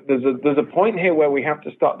it, but there's a point here where we have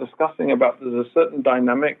to start discussing about there's a certain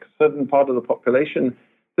dynamic, certain part of the population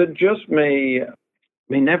that just may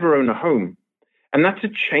never own a home. And that's a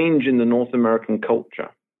change in the North American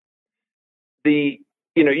culture.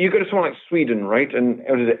 You go to somewhere like Sweden, right? And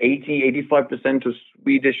what is it, 85% of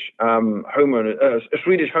Swedish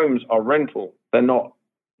Swedish homes are rental. They don't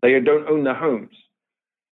own their homes.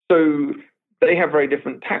 So they have very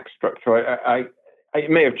different tax structure. It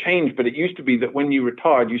may have changed, but it used to be that when you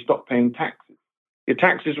retired, you stopped paying taxes. Your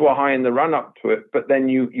taxes were high in the run up to it, but then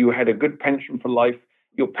you had a good pension for life.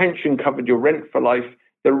 Your pension covered your rent for life.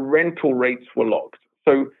 The rental rates were locked.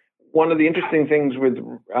 So one of the interesting things with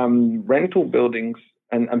rental buildings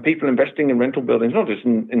and people investing in rental buildings, not just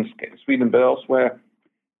in Sweden, but elsewhere,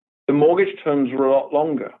 the mortgage terms were a lot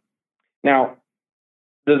longer. Now,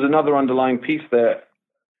 there's another underlying piece there.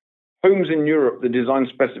 Homes in Europe, the design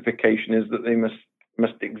specification is that they must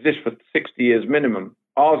exist for 60 years minimum.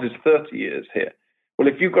 Ours is 30 years here. Well,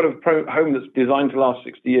 if you've got a home that's designed to last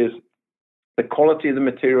 60 years, the quality of the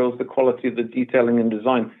materials, the quality of the detailing and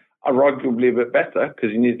design are arguably a bit better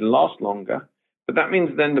because you need it to last longer. But that means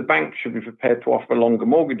then the bank should be prepared to offer longer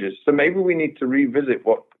mortgages. So maybe we need to revisit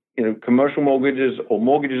what commercial mortgages or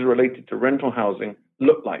mortgages related to rental housing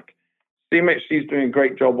look like. CMHC is doing a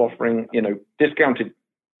great job offering discounted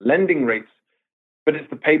lending rates, but it's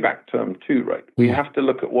the payback term too, right? We have to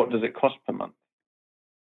look at what does it cost per month.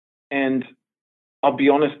 And I'll be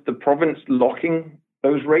honest, the province locking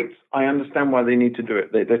those rates, I understand why they need to do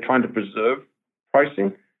it. They're trying to preserve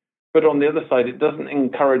pricing. But on the other side, it doesn't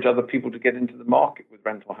encourage other people to get into the market with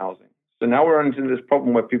rental housing. So now we're into this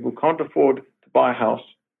problem where people can't afford to buy a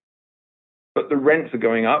house, but the rents are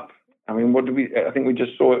going up. I mean, I think we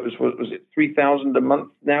just saw it was it $3,000 a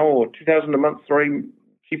month now, or $2,000 a month? Sorry,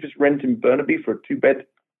 cheapest rent in Burnaby for a 2-bed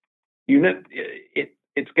unit.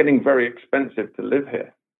 It's getting very expensive to live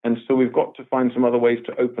here, and so we've got to find some other ways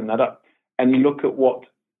to open that up and look at what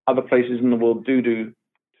other places in the world do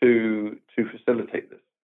to facilitate this.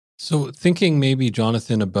 So thinking maybe,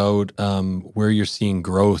 Jonathan, about where you're seeing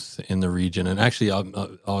growth in the region, and actually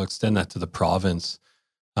I'll extend that to the province.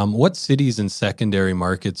 What cities and secondary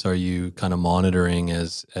markets are you kind of monitoring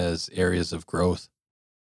as areas of growth?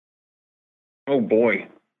 Oh, boy.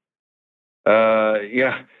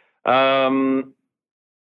 Yeah.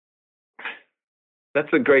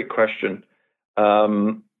 That's a great question.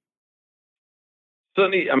 Certainly,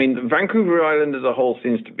 I mean, Vancouver Island as a whole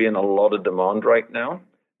seems to be in a lot of demand right now.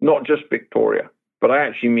 Not just Victoria, but I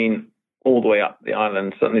actually mean all the way up the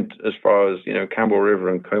island, certainly as far as, Campbell River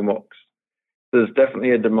and Comox. there's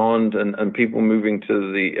definitely a demand and people moving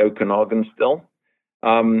to the Okanagan still.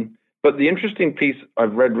 But the interesting piece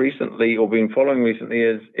I've read recently or been following recently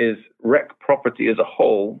is rec property as a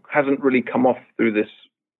whole hasn't really come off through this,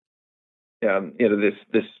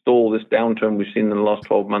 this stall, this downturn we've seen in the last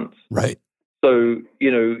 12 months. Right. So,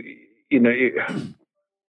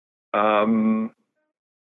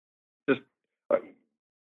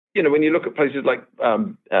 when you look at places like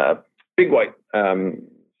Big White,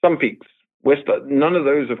 Sun Peaks, Whistler, none of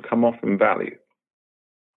those have come off in value.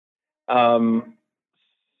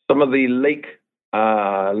 Some of the lake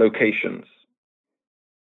locations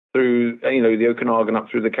through, the Okanagan up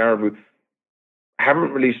through the Caribou,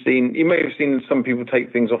 haven't really seen, you may have seen some people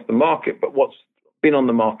take things off the market, but what's been on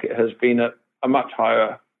the market has been at a much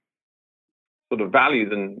higher sort of value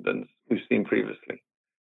than we've seen previously.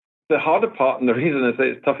 The harder part, and the reason I say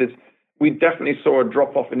it's tough, is we definitely saw a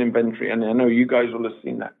drop-off in inventory, and I know you guys will have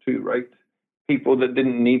seen that too, right? People that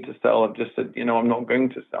didn't need to sell have just said, I'm not going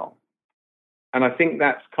to sell. And I think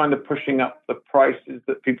that's kind of pushing up the prices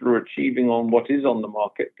that people are achieving on what is on the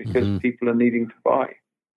market because people are needing to buy.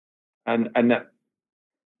 And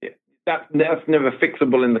that's never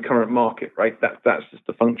fixable in the current market, right? That's just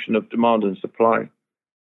a function of demand and supply.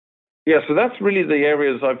 Yeah, so that's really the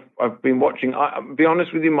areas I've been watching. I'll be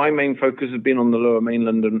honest with you, my main focus has been on the Lower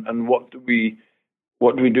Mainland and what do we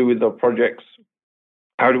do with our projects?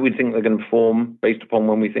 How do we think they're going to perform based upon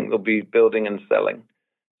when we think they'll be building and selling?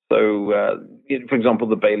 So, for example,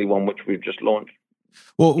 the Bailey one, which we've just launched,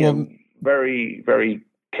 very, very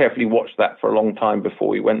carefully watched that for a long time before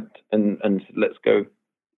we went and said, let's go.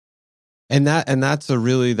 And that's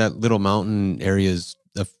that Little Mountain area is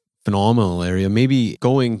a phenomenal area. Maybe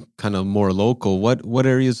going kind of more local, what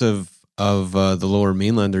areas of the Lower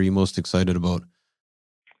Mainland are you most excited about?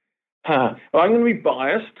 Well, I'm going to be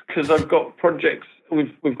biased because I've got projects.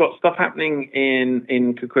 We've got stuff happening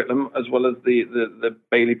in Coquitlam as well as the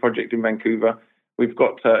Bailey project in Vancouver. We've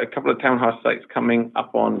got a couple of townhouse sites coming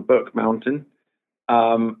up on Burke Mountain,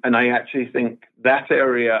 and I actually think that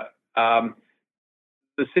area.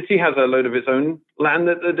 The city has a load of its own land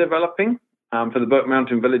that they're developing for the Burke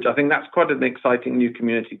Mountain Village. I think that's quite an exciting new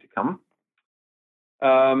community to come.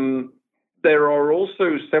 There are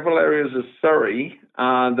also several areas of Surrey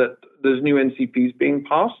that there's new NCPs being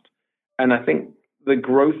passed, and I think the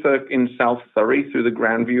growth in South Surrey through the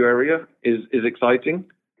Grandview area is exciting.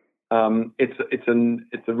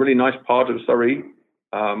 It's a really nice part of Surrey.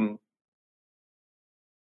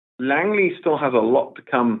 Langley still has a lot to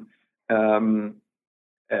come.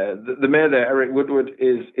 The mayor there, Eric Woodward,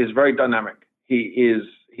 is very dynamic.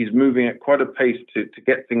 He's moving at quite a pace to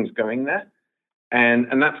get things going there,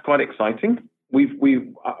 and that's quite exciting. We've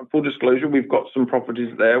full disclosure, we've got some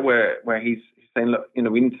properties there where he's saying, look,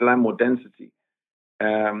 we need to land more density.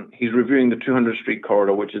 He's reviewing the 200 Street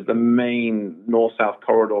corridor, which is the main north-south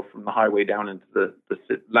corridor from the highway down into the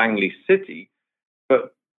Langley city,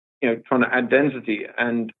 but trying to add density.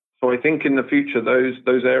 And so I think in the future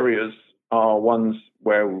those areas are ones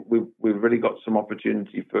where we've really got some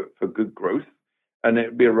opportunity for good growth, and it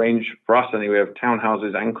would be a range for us anyway of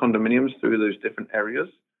townhouses and condominiums through those different areas.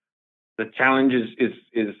 The challenge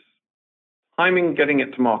is timing, getting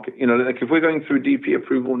it to market. Like if we're going through DP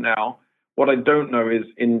approval now, what I don't know is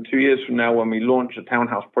in 2 years from now when we launch a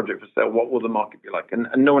townhouse project for sale, what will the market be like? And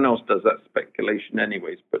no one else does that speculation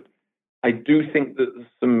anyways, but I do think that there's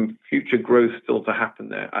some future growth still to happen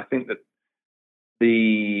there. I think that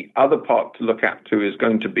the other part to look at too is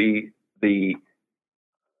going to be the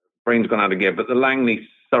brain's gone out of gear, but the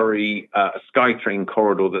Langley-Surrey SkyTrain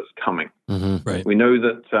corridor that's coming. Mm-hmm. Right. We know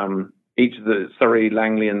that each of the Surrey,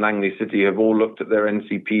 Langley, and Langley City have all looked at their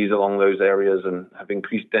NCPs along those areas and have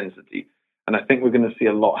increased density. And I think we're going to see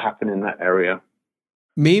a lot happen in that area.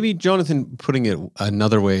 Maybe, Jonathan, putting it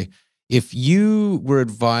another way, if you were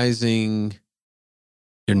advising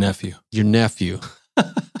your nephew,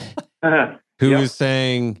 who was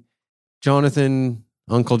saying, Jonathan,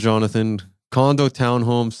 Uncle Jonathan, condo,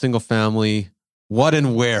 townhome, single family, what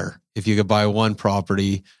and where, if you could buy one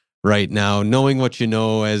property right now, knowing what you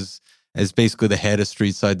know as basically the head of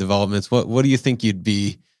StreetSide Developments, what do you think you'd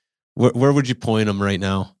be? Where would you point them right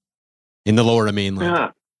now in the Lower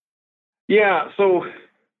Mainland? Yeah. So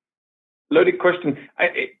loaded question.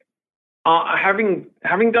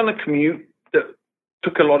 Having done a commute that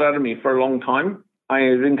took a lot out of me for a long time, I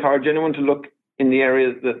would encourage anyone to look in the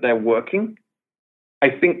areas that they're working. I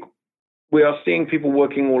think we are seeing people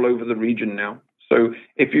working all over the region now. So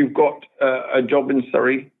if you've got a job in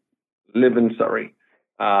Surrey, live in Surrey.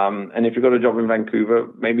 And if you've got a job in Vancouver,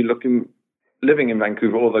 maybe living in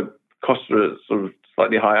Vancouver, although costs are sort of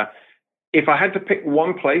slightly higher. if I had to pick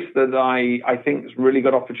one place that I think has really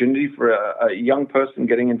got opportunity for a young person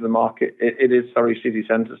getting into the market, it is Surrey City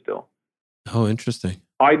Centre still. Oh, interesting.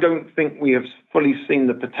 I don't think we have fully seen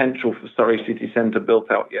the potential for Surrey City Centre built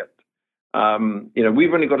out yet.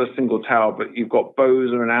 We've only got a single tower, but you've got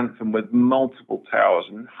Boza and Anthem with multiple towers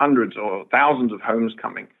and hundreds or thousands of homes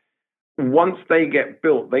coming. Once they get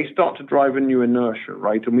built, they start to drive a new inertia,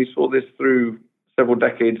 right? And we saw this through several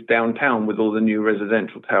decades downtown with all the new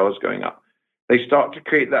residential towers going up. They start to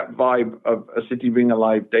create that vibe of a city being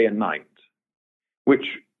alive day and night, which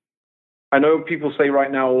I know people say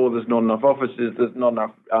right now, oh, there's not enough offices, there's not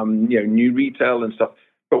enough new retail and stuff.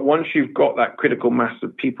 But once you've got that critical mass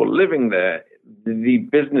of people living there, the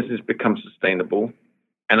businesses become sustainable,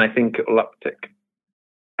 and I think it'll uptick.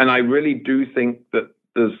 And I really do think that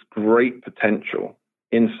there's great potential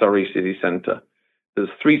in Surrey City Centre. There's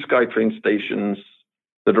 3 SkyTrain stations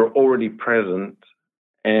that are already present,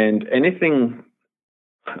 and anything.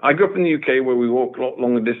 I grew up in the UK where we walk a lot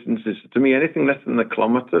longer distances. To me, anything less than a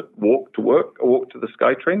kilometre walk to work or walk to the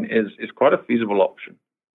SkyTrain is quite a feasible option.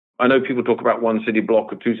 I know people talk about 1 city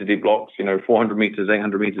block or 2 city blocks, 400 meters,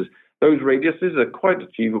 800 meters. Those radiuses are quite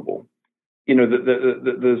achievable.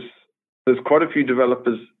 There's quite a few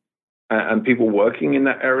developers and people working in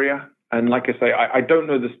that area. And like I say, I don't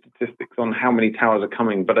know the statistics on how many towers are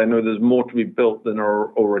coming, but I know there's more to be built than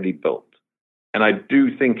are already built. And I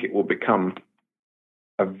do think it will become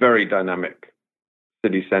a very dynamic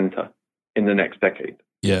city center in the next decade.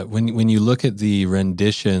 Yeah, when you look at the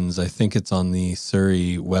renditions, I think it's on the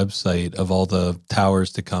Surrey website of all the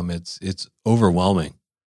towers to come. It's overwhelming.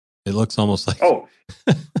 It looks almost like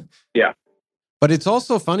yeah. But it's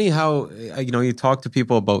also funny how you talk to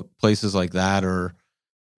people about places like that, or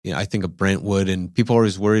I think of Brentwood, and people are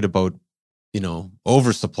always worried about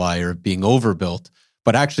oversupply or being overbuilt.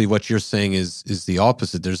 But actually, what you're saying is the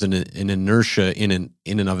opposite. There's an inertia in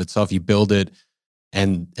and of itself. You build it,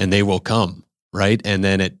 and they will come. Right. And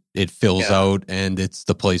then it fills out, and it's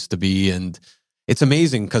the place to be. And it's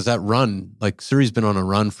amazing because that run, like Surrey's been on a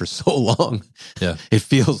run for so long. Yeah. It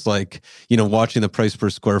feels like, watching the price per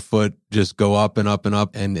square foot just go up and up and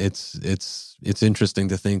up. And it's interesting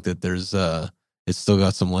to think that there's it's still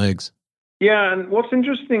got some legs. Yeah. And what's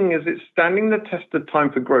interesting is it's standing the test of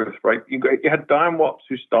time for growth, right? You had Diane Watts,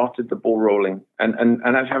 who started the ball rolling and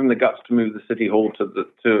actually having the guts to move the city hall to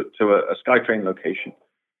a SkyTrain location.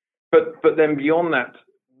 But then beyond that,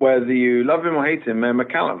 whether you love him or hate him, Mayor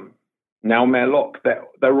McCallum, now Mayor Locke,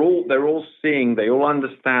 they're all seeing, they all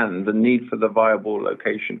understand the need for the viable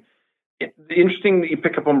location. It's interesting that you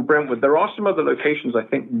pick up on Brentwood. There are some other locations I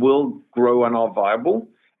think will grow and are viable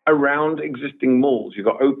around existing malls. You've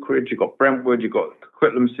got Oak Ridge, you've got Brentwood, you've got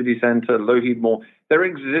Coquitlam City Centre, Lougheed Mall. They're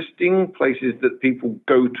existing places that people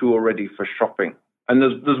go to already for shopping. And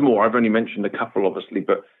there's more. I've only mentioned a couple, obviously,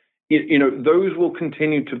 but those will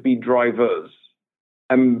continue to be drivers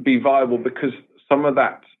and be viable because some of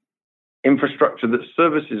that infrastructure that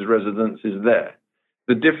services residents is there.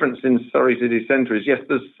 The difference in Surrey City Centre is, yes,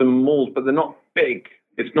 there's some malls, but they're not big.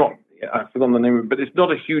 It's not, I've forgotten the name of it, but it's not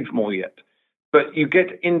a huge mall yet. But you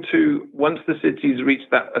get into, once the city's reached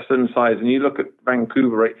that a certain size, and you look at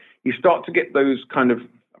Vancouver, right, you start to get those kind of,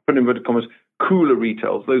 I put in inverted commas, cooler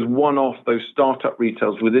retails, those one-off, those startup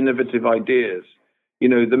retails with innovative ideas.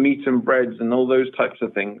 The meat and breads and all those types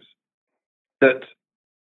of things that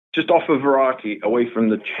just offer variety away from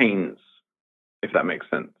the chains, if that makes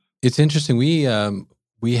sense. It's interesting. We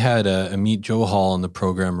had a Meet Joe Hall on the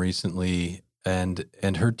program recently, and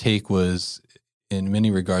her take was, in many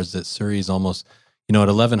regards, that Surrey is almost, at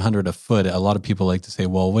 $1,100 a foot. A lot of people like to say,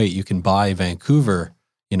 well, wait, you can buy Vancouver,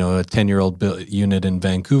 a 10-year-old unit in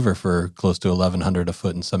Vancouver for close to $1,100 a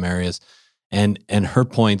foot in some areas. And her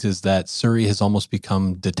point is that Surrey has almost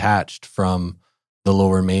become detached from the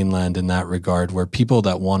Lower Mainland in that regard, where people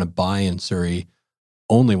that want to buy in Surrey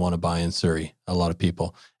only want to buy in Surrey, a lot of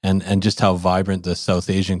people, and just how vibrant the South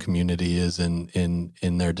Asian community is in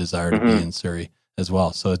their desire to be in Surrey as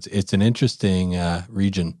well. So it's an interesting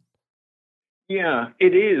region. Yeah,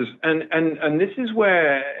 it is. And this is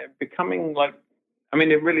where becoming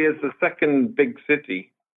it really is the second big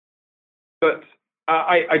city. But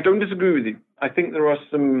I don't disagree with you. I think there are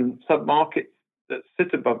some sub-markets that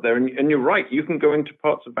sit above there. And you're right. You can go into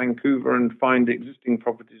parts of Vancouver and find existing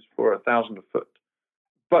properties for $1,000 a foot.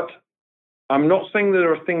 But I'm not saying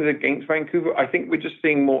there are things against Vancouver. I think we're just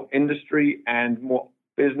seeing more industry and more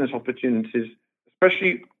business opportunities,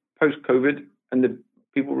 especially post-COVID, and the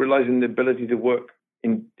people realizing the ability to work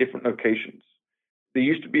in different locations. There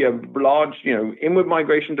used to be a large, inward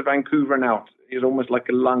migration to Vancouver and out is almost like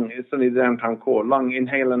a lung. It's only the downtown core, lung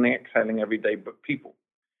inhaling and exhaling every day, but people.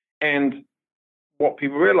 And what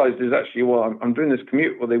people realized is actually, well, I'm doing this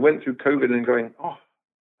commute. Well, they went through COVID and going, oh,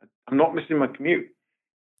 I'm not missing my commute.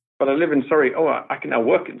 But I live in Surrey. Oh, I can now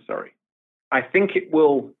work in Surrey. I think it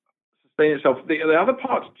will sustain itself. The other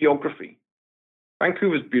part's geography.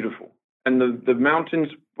 Vancouver's beautiful. And the mountains,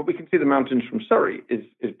 but we can see the mountains from Surrey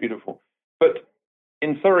is beautiful. But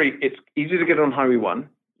in Surrey, it's easy to get on Highway 1.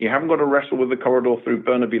 You haven't got to wrestle with the corridor through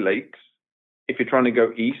Burnaby Lakes. If you're trying to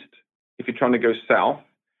go east, if you're trying to go south,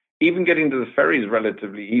 even getting to the ferry is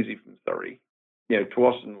relatively easy from Surrey, to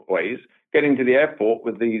Austin ways. Getting to the airport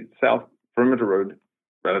with the South Perimeter Road,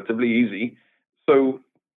 relatively easy. So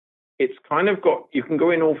it's kind of you can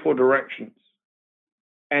go in all four directions.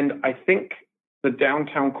 And I think the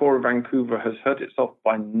downtown core of Vancouver has hurt itself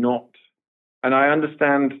by not, and I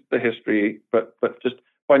understand the history, but just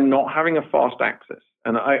by not having a fast access.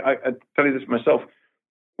 And I tell you this myself,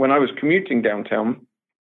 when I was commuting downtown,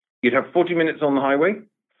 you'd have 40 minutes on the highway,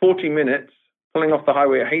 40 minutes pulling off the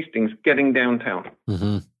highway at Hastings, getting downtown.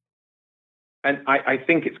 Mm-hmm. And I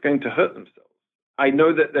think it's going to hurt themselves. I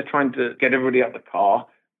know that they're trying to get everybody out the car,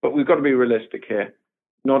 but we've got to be realistic here.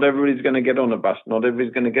 Not everybody's going to get on a bus. Not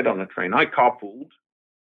everybody's going to get on a train. I carpooled,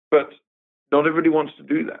 but not everybody wants to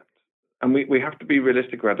do that. And we have to be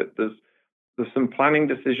realistic about it. There's some planning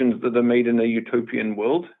decisions that are made in a utopian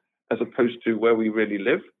world as opposed to where we really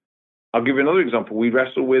live. I'll give you another example. We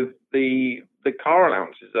wrestle with the car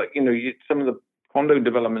allowances. Like, some of the condo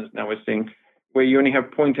developments now we're seeing where you only have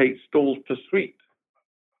 0.8 stalls per suite.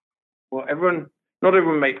 Well, not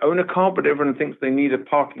everyone may own a car, but everyone thinks they need a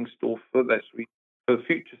parking stall for their suite for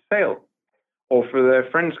future sale or for their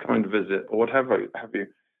friends coming to visit or what have you.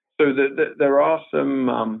 So there are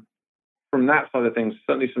some, from that side of things,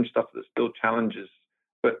 certainly some stuff that still challenges.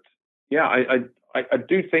 But yeah, I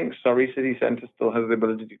do think Surrey City Centre still has the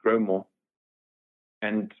ability to grow more.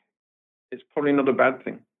 And it's probably not a bad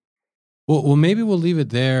thing. Well, maybe we'll leave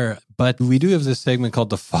it there. But we do have this segment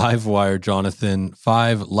called the 5 Wire, Jonathan.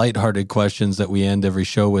 5 lighthearted questions that we end every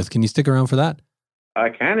show with. Can you stick around for that? I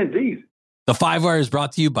can indeed. The 5 Wire is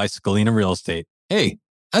brought to you by Scalina Real Estate. Hey,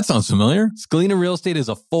 that sounds familiar. Scalina Real Estate is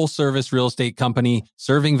a full-service real estate company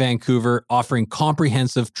serving Vancouver, offering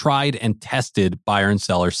comprehensive, tried and tested buyer and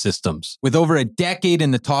seller systems. With over a decade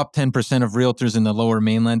in the top 10% of realtors in the Lower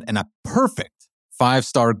Mainland and a perfect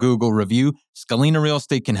 5-star Google review, Scalina Real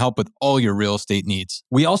Estate can help with all your real estate needs.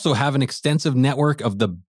 We also have an extensive network of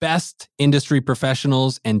the best industry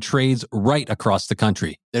professionals and trades right across the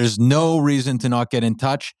country. There's no reason to not get in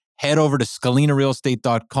touch. Head over to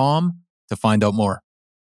scalinarealestate.com to find out more.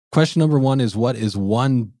 Question number 1 is, what is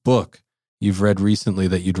one book you've read recently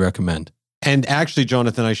that you'd recommend? And actually,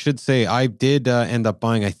 Jonathan, I should say I did end up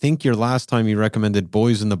buying, I think your last time you recommended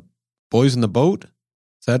Boys in the Boat.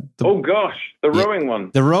 Is that oh gosh, the rowing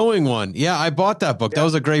one. The rowing one. Yeah, I bought that book. Yeah. That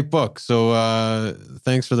was a great book. So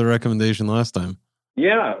thanks for the recommendation last time.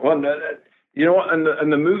 Yeah, well, you know what?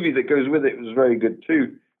 And the movie that goes with it was very good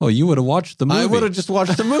too. Oh, you would have watched the movie. I would have just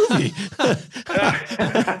watched the movie.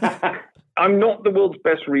 I'm not the world's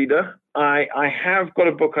best reader. I have got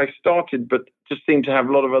a book I started, but just seem to have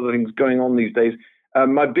a lot of other things going on these days.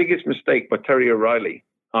 My Biggest Mistake by Terry O'Reilly.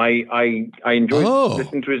 I enjoyed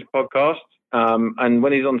listening to his podcast. And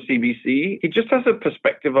when he's on CBC, he just has a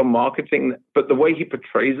perspective on marketing, but the way he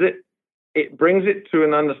portrays it, it brings it to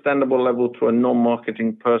an understandable level to a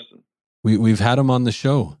non-marketing person. We've had him on the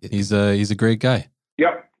show. He's a great guy.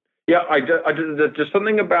 Yep. Yeah, there's just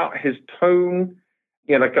something about his tone.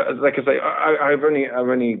 Yeah, like I say,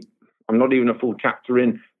 I'm not even a full chapter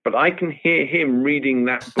in, but I can hear him reading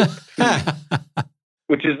that book too,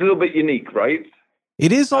 which is a little bit unique, right?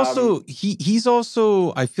 It is also, he's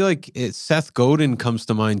also, I feel like Seth Godin comes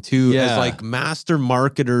to mind too, as like master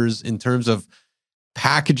marketers in terms of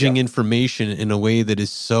packaging information in a way that is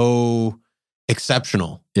so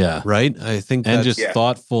exceptional. Yeah. Right? I think and just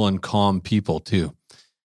thoughtful and calm people too.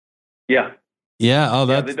 Yeah. Yeah. Oh,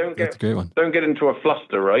 that's a great one. Don't get into a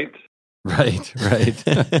fluster, right? Right.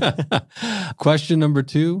 Question number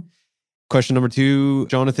 2. Question number 2,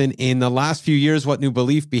 Jonathan, in the last few years, what new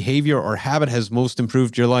belief, behavior, or habit has most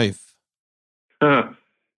improved your life? That's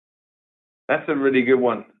a really good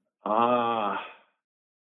one.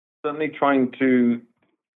 Certainly trying to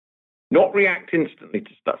not react instantly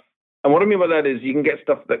to stuff. And what I mean by that is you can get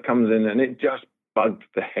stuff that comes in and it just bugs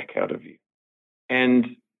the heck out of you.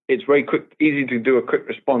 And it's very easy to do a quick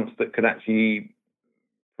response that could actually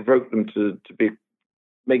provoke them to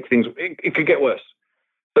make things, it could get worse.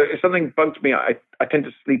 So if something bugs me, I tend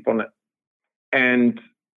to sleep on it, and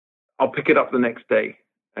I'll pick it up the next day,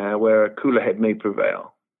 where a cooler head may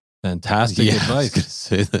prevail. Fantastic advice. I was gonna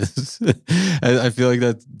say this. I feel like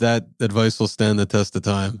that advice will stand the test of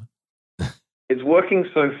time. It's working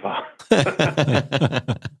so far.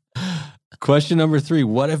 Question number 3.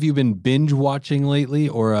 What have you been binge watching lately,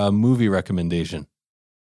 or a movie recommendation?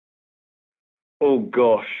 Oh,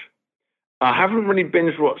 gosh. I haven't really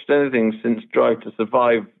binge watched anything since Drive to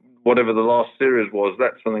Survive, whatever the last series was.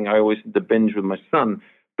 That's something I always had to binge with my son.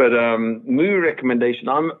 But movie recommendation,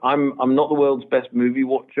 I'm not the world's best movie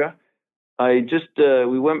watcher.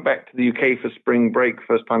 We went back to the UK for spring break,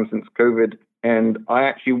 first time since COVID, and I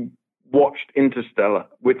actually watched Interstellar,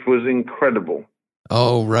 which was incredible.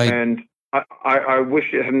 Oh, right. And I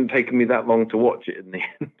wish it hadn't taken me that long to watch it in the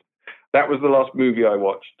end. That was the last movie I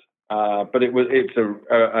watched. But it's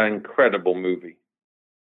an incredible movie.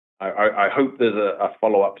 I hope there's a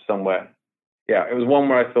follow-up somewhere. Yeah, it was one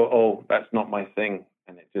where I thought, oh, that's not my thing.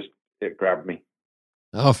 And it grabbed me.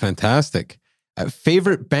 Oh, fantastic.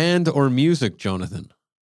 Favorite band or music, Jonathan?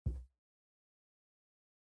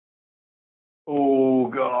 Oh,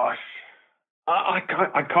 gosh. I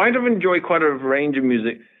kind of enjoy quite a range of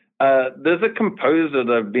music. There's a composer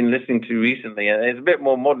that I've been listening to recently, and it's a bit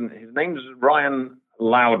more modern. His name's Ryan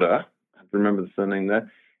Lauder. I have to remember the surname there.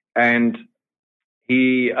 And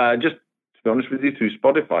he, just to be honest with you, through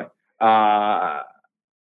Spotify,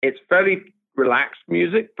 it's fairly relaxed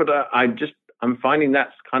music, but I'm finding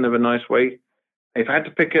that's kind of a nice way. If I had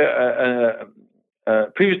to pick a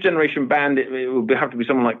previous generation band, it would have to be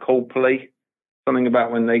someone like Coldplay. Something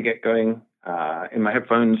about when they get going in my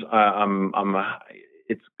headphones,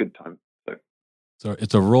 it's a good time. So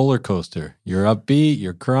it's a roller coaster. You're upbeat,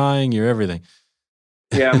 you're crying, you're everything.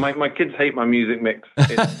 Yeah, my kids hate my music mix.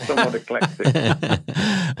 It's somewhat eclectic.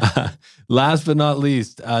 Last but not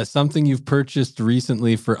least, something you've purchased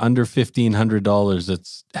recently for under $1,500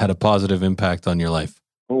 that's had a positive impact on your life.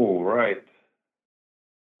 Oh, right.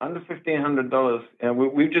 Under $1,500. Yeah,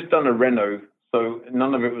 we've just done a reno, so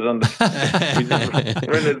none of it was under. We just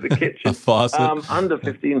rented the kitchen. A faucet. Under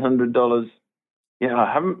 $1,500. Yeah,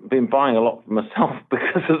 I haven't been buying a lot for myself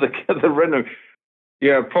because of the reno.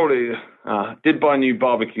 Yeah, probably did buy a new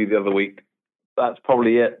barbecue the other week. That's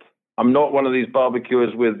probably it. I'm not one of these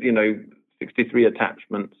barbecuers with 63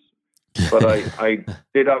 attachments, but I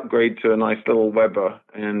did upgrade to a nice little Weber,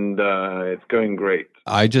 and it's going great.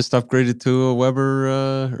 I just upgraded to a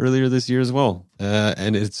Weber earlier this year as well,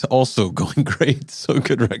 and it's also going great. So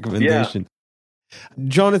good recommendation. Yeah.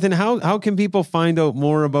 Jonathan, how can people find out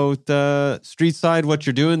more about StreetSide, what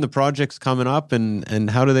you're doing, the projects coming up, and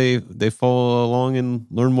how do they follow along and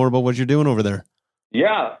learn more about what you're doing over there?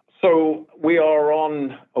 Yeah, so we are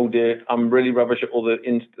on, oh dear, I'm really rubbish at all the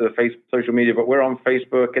social media, but we're on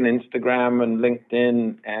Facebook and Instagram and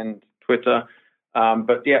LinkedIn and Twitter.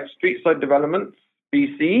 But yeah, StreetSide Developments,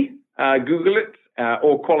 BC, Google it,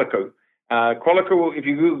 or Qualico. Qualico, if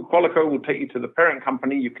you Google Qualico, will take you to the parent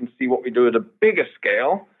company. You can see what we do at a bigger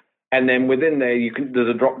scale. And then within there, there's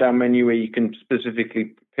a drop-down menu where you can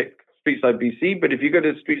specifically pick StreetSide BC. But if you go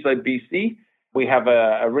to StreetSide BC, we have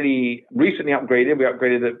a really recently upgraded, we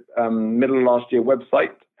upgraded it middle of last year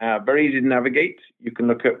website. Very easy to navigate. You can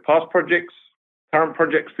look at past projects, current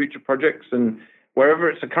projects, future projects, and wherever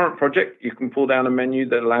it's a current project, you can pull down a menu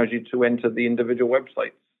that allows you to enter the individual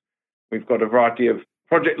websites. We've got a variety of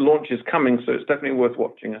project launches coming, so it's definitely worth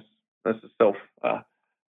watching us. That's a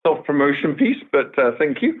self-promotion piece, but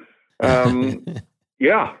thank you.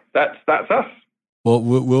 Yeah, that's us. Well,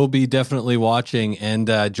 we'll be definitely watching. And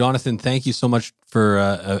Jonathan, thank you so much for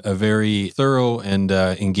a very thorough and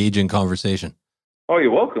engaging conversation. Oh,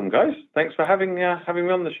 you're welcome, guys. Thanks for having me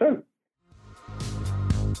on the show.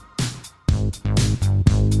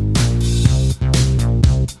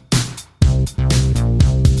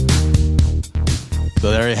 So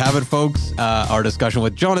there you have it, folks. Our discussion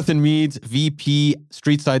with Jonathan Meads, VP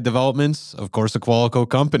StreetSide Developments, of course, a Qualico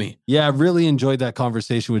company. Yeah, I really enjoyed that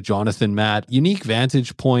conversation with Jonathan, Matt. Unique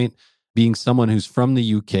vantage point, being someone who's from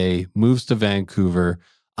the UK, moves to Vancouver,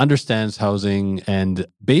 understands housing, and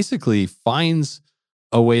basically finds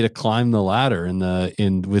a way to climb the ladder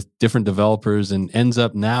with different developers, and ends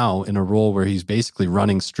up now in a role where he's basically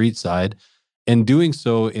running StreetSide and doing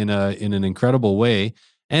so in an incredible way.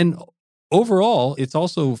 And overall, it's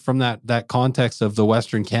also from that context of the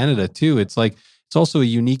Western Canada too. It's also a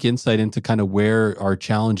unique insight into kind of where our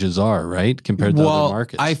challenges are, right? Compared to other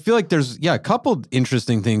markets. I feel like there's a couple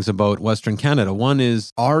interesting things about Western Canada. One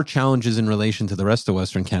is our challenges in relation to the rest of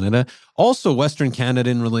Western Canada. Also Western Canada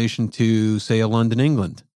in relation to, say, a London,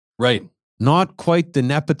 England. Right. not quite the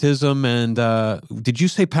nepotism and did you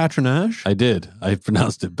say patronage? I did. I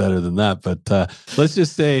pronounced it better than that, but let's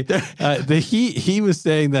just say he was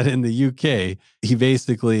saying that in the UK, he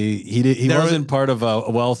basically he wasn't part of a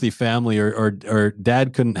wealthy family, or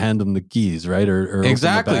dad couldn't hand him the keys, right? Or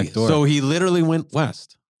exactly. Open the back door. So he literally went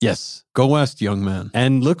west. Yes. Go west, young man.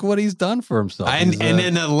 And look what he's done for himself. And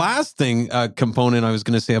then the last thing, component I was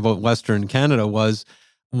going to say about Western Canada was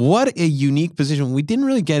what a unique position. We didn't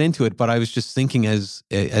really get into it, but I was just thinking as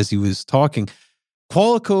he was talking,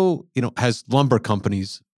 Qualico, has lumber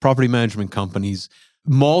companies, property management companies,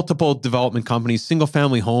 multiple development companies, single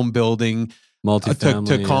family home building, multifamily,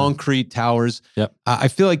 to concrete towers. Yep. I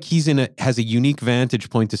feel like has a unique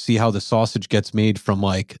vantage point to see how the sausage gets made from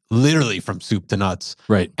literally from soup to nuts.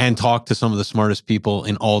 Right. And talk to some of the smartest people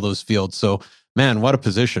in all those fields. So, man, what a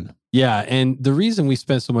position. Yeah. And the reason we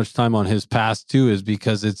spent so much time on his past too is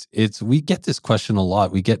because we get this question a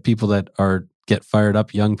lot. We get people that get fired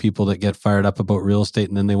up, young people that get fired up about real estate,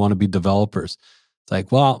 and then they want to be developers. It's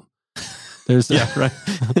like, well, there's right.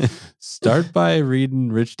 Start by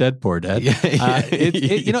reading Rich Dad Poor Dad. But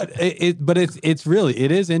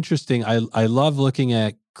it is interesting. I love looking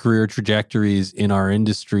at career trajectories in our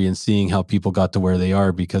industry and seeing how people got to where they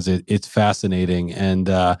are, because it's fascinating. And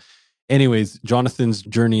anyways, Jonathan's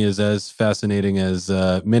journey is as fascinating as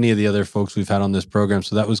many of the other folks we've had on this program.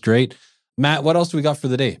 So that was great. Matt, what else do we got for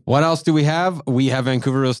the day? What else do we have? We have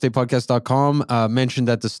VancouverRealEstatePodcast.com. Mentioned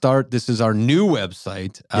at the start, this is our new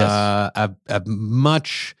website. Yes. A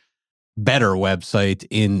much better website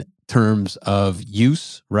in terms of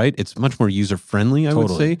use, right? It's much more user-friendly, I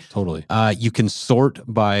would say. Totally. You can sort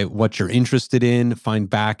by what you're interested in, find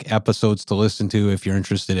back episodes to listen to if you're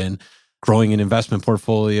interested in growing an investment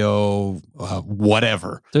portfolio,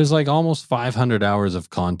 whatever. There's almost 500 hours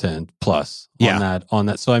of content plus on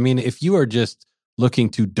that. So, I mean, if you are just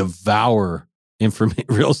looking to devour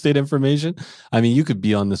real estate information, I mean, you could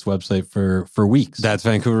be on this website for weeks. That's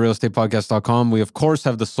VancouverRealEstatePodcast.com. We, of course,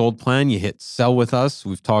 have the sold plan. You hit sell with us.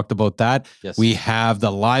 We've talked about that. Yes. We have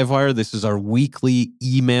the Livewire. This is our weekly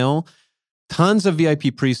email. Tons of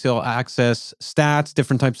VIP pre-sale access, stats,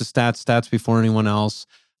 different types of stats before anyone else.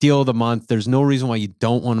 Deal of the month. There's no reason why you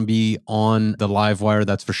don't want to be on the Livewire,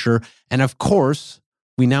 that's for sure. And of course,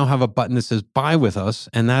 we now have a button that says buy with us,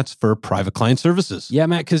 and that's for private client services. Yeah,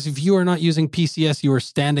 Matt, because if you are not using PCS, you are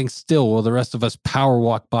standing still while the rest of us power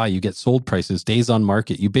walk by. You get sold prices, days on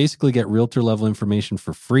market. You basically get realtor level information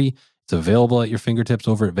for free. It's available at your fingertips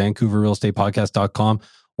over at VancouverRealEstatePodcast.com.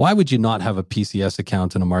 Why would you not have a PCS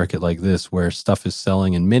account in a market like this where stuff is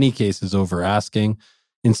selling in many cases over asking?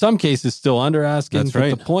 In some cases, still under asking. That's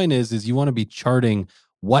right. But the point is you want to be charting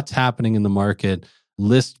what's happening in the market,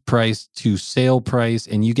 list price to sale price,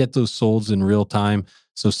 and you get those solds in real time.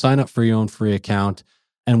 So sign up for your own free account.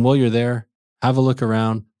 And while you're there, have a look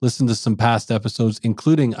around, listen to some past episodes,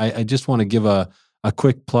 including, I just want to give a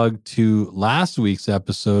quick plug to last week's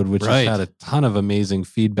episode, which has had a ton of amazing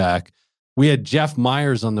feedback. We had Jeff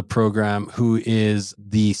Myers on the program, who is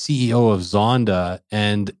the CEO of Zonda,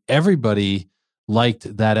 and everybody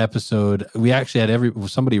liked that episode. We actually had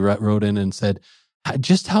somebody wrote in and said,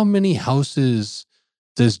 just how many houses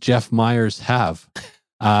does Jeff Myers have?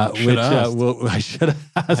 I should have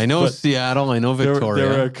asked. I know Seattle. I know Victoria.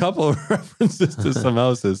 There were a couple of references to some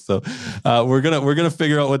houses, so we're gonna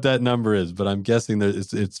figure out what that number is. But I'm guessing that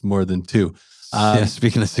it's more than two.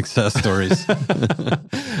 Speaking of success stories.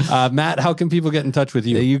 Matt, how can people get in touch with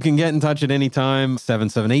you? You can get in touch at any time,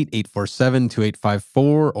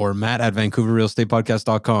 778-847-2854 or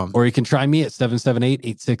Matt@VancouverRealEstatePodcast.com. Or you can try me at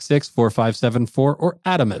 778-866-4574 or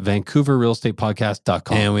Adam at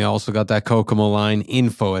VancouverRealEstatePodcast.com. And we also got that Kokomo line,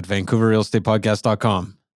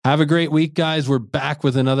 info@VancouverRealEstatePodcast.com. Have a great week, guys. We're back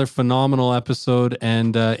with another phenomenal episode.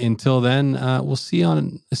 And until then, we'll see you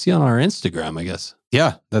on our Instagram, I guess.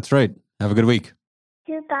 Yeah, that's right. Have a good week.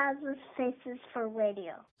 2000 Faces for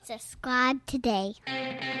Radio. Subscribe today.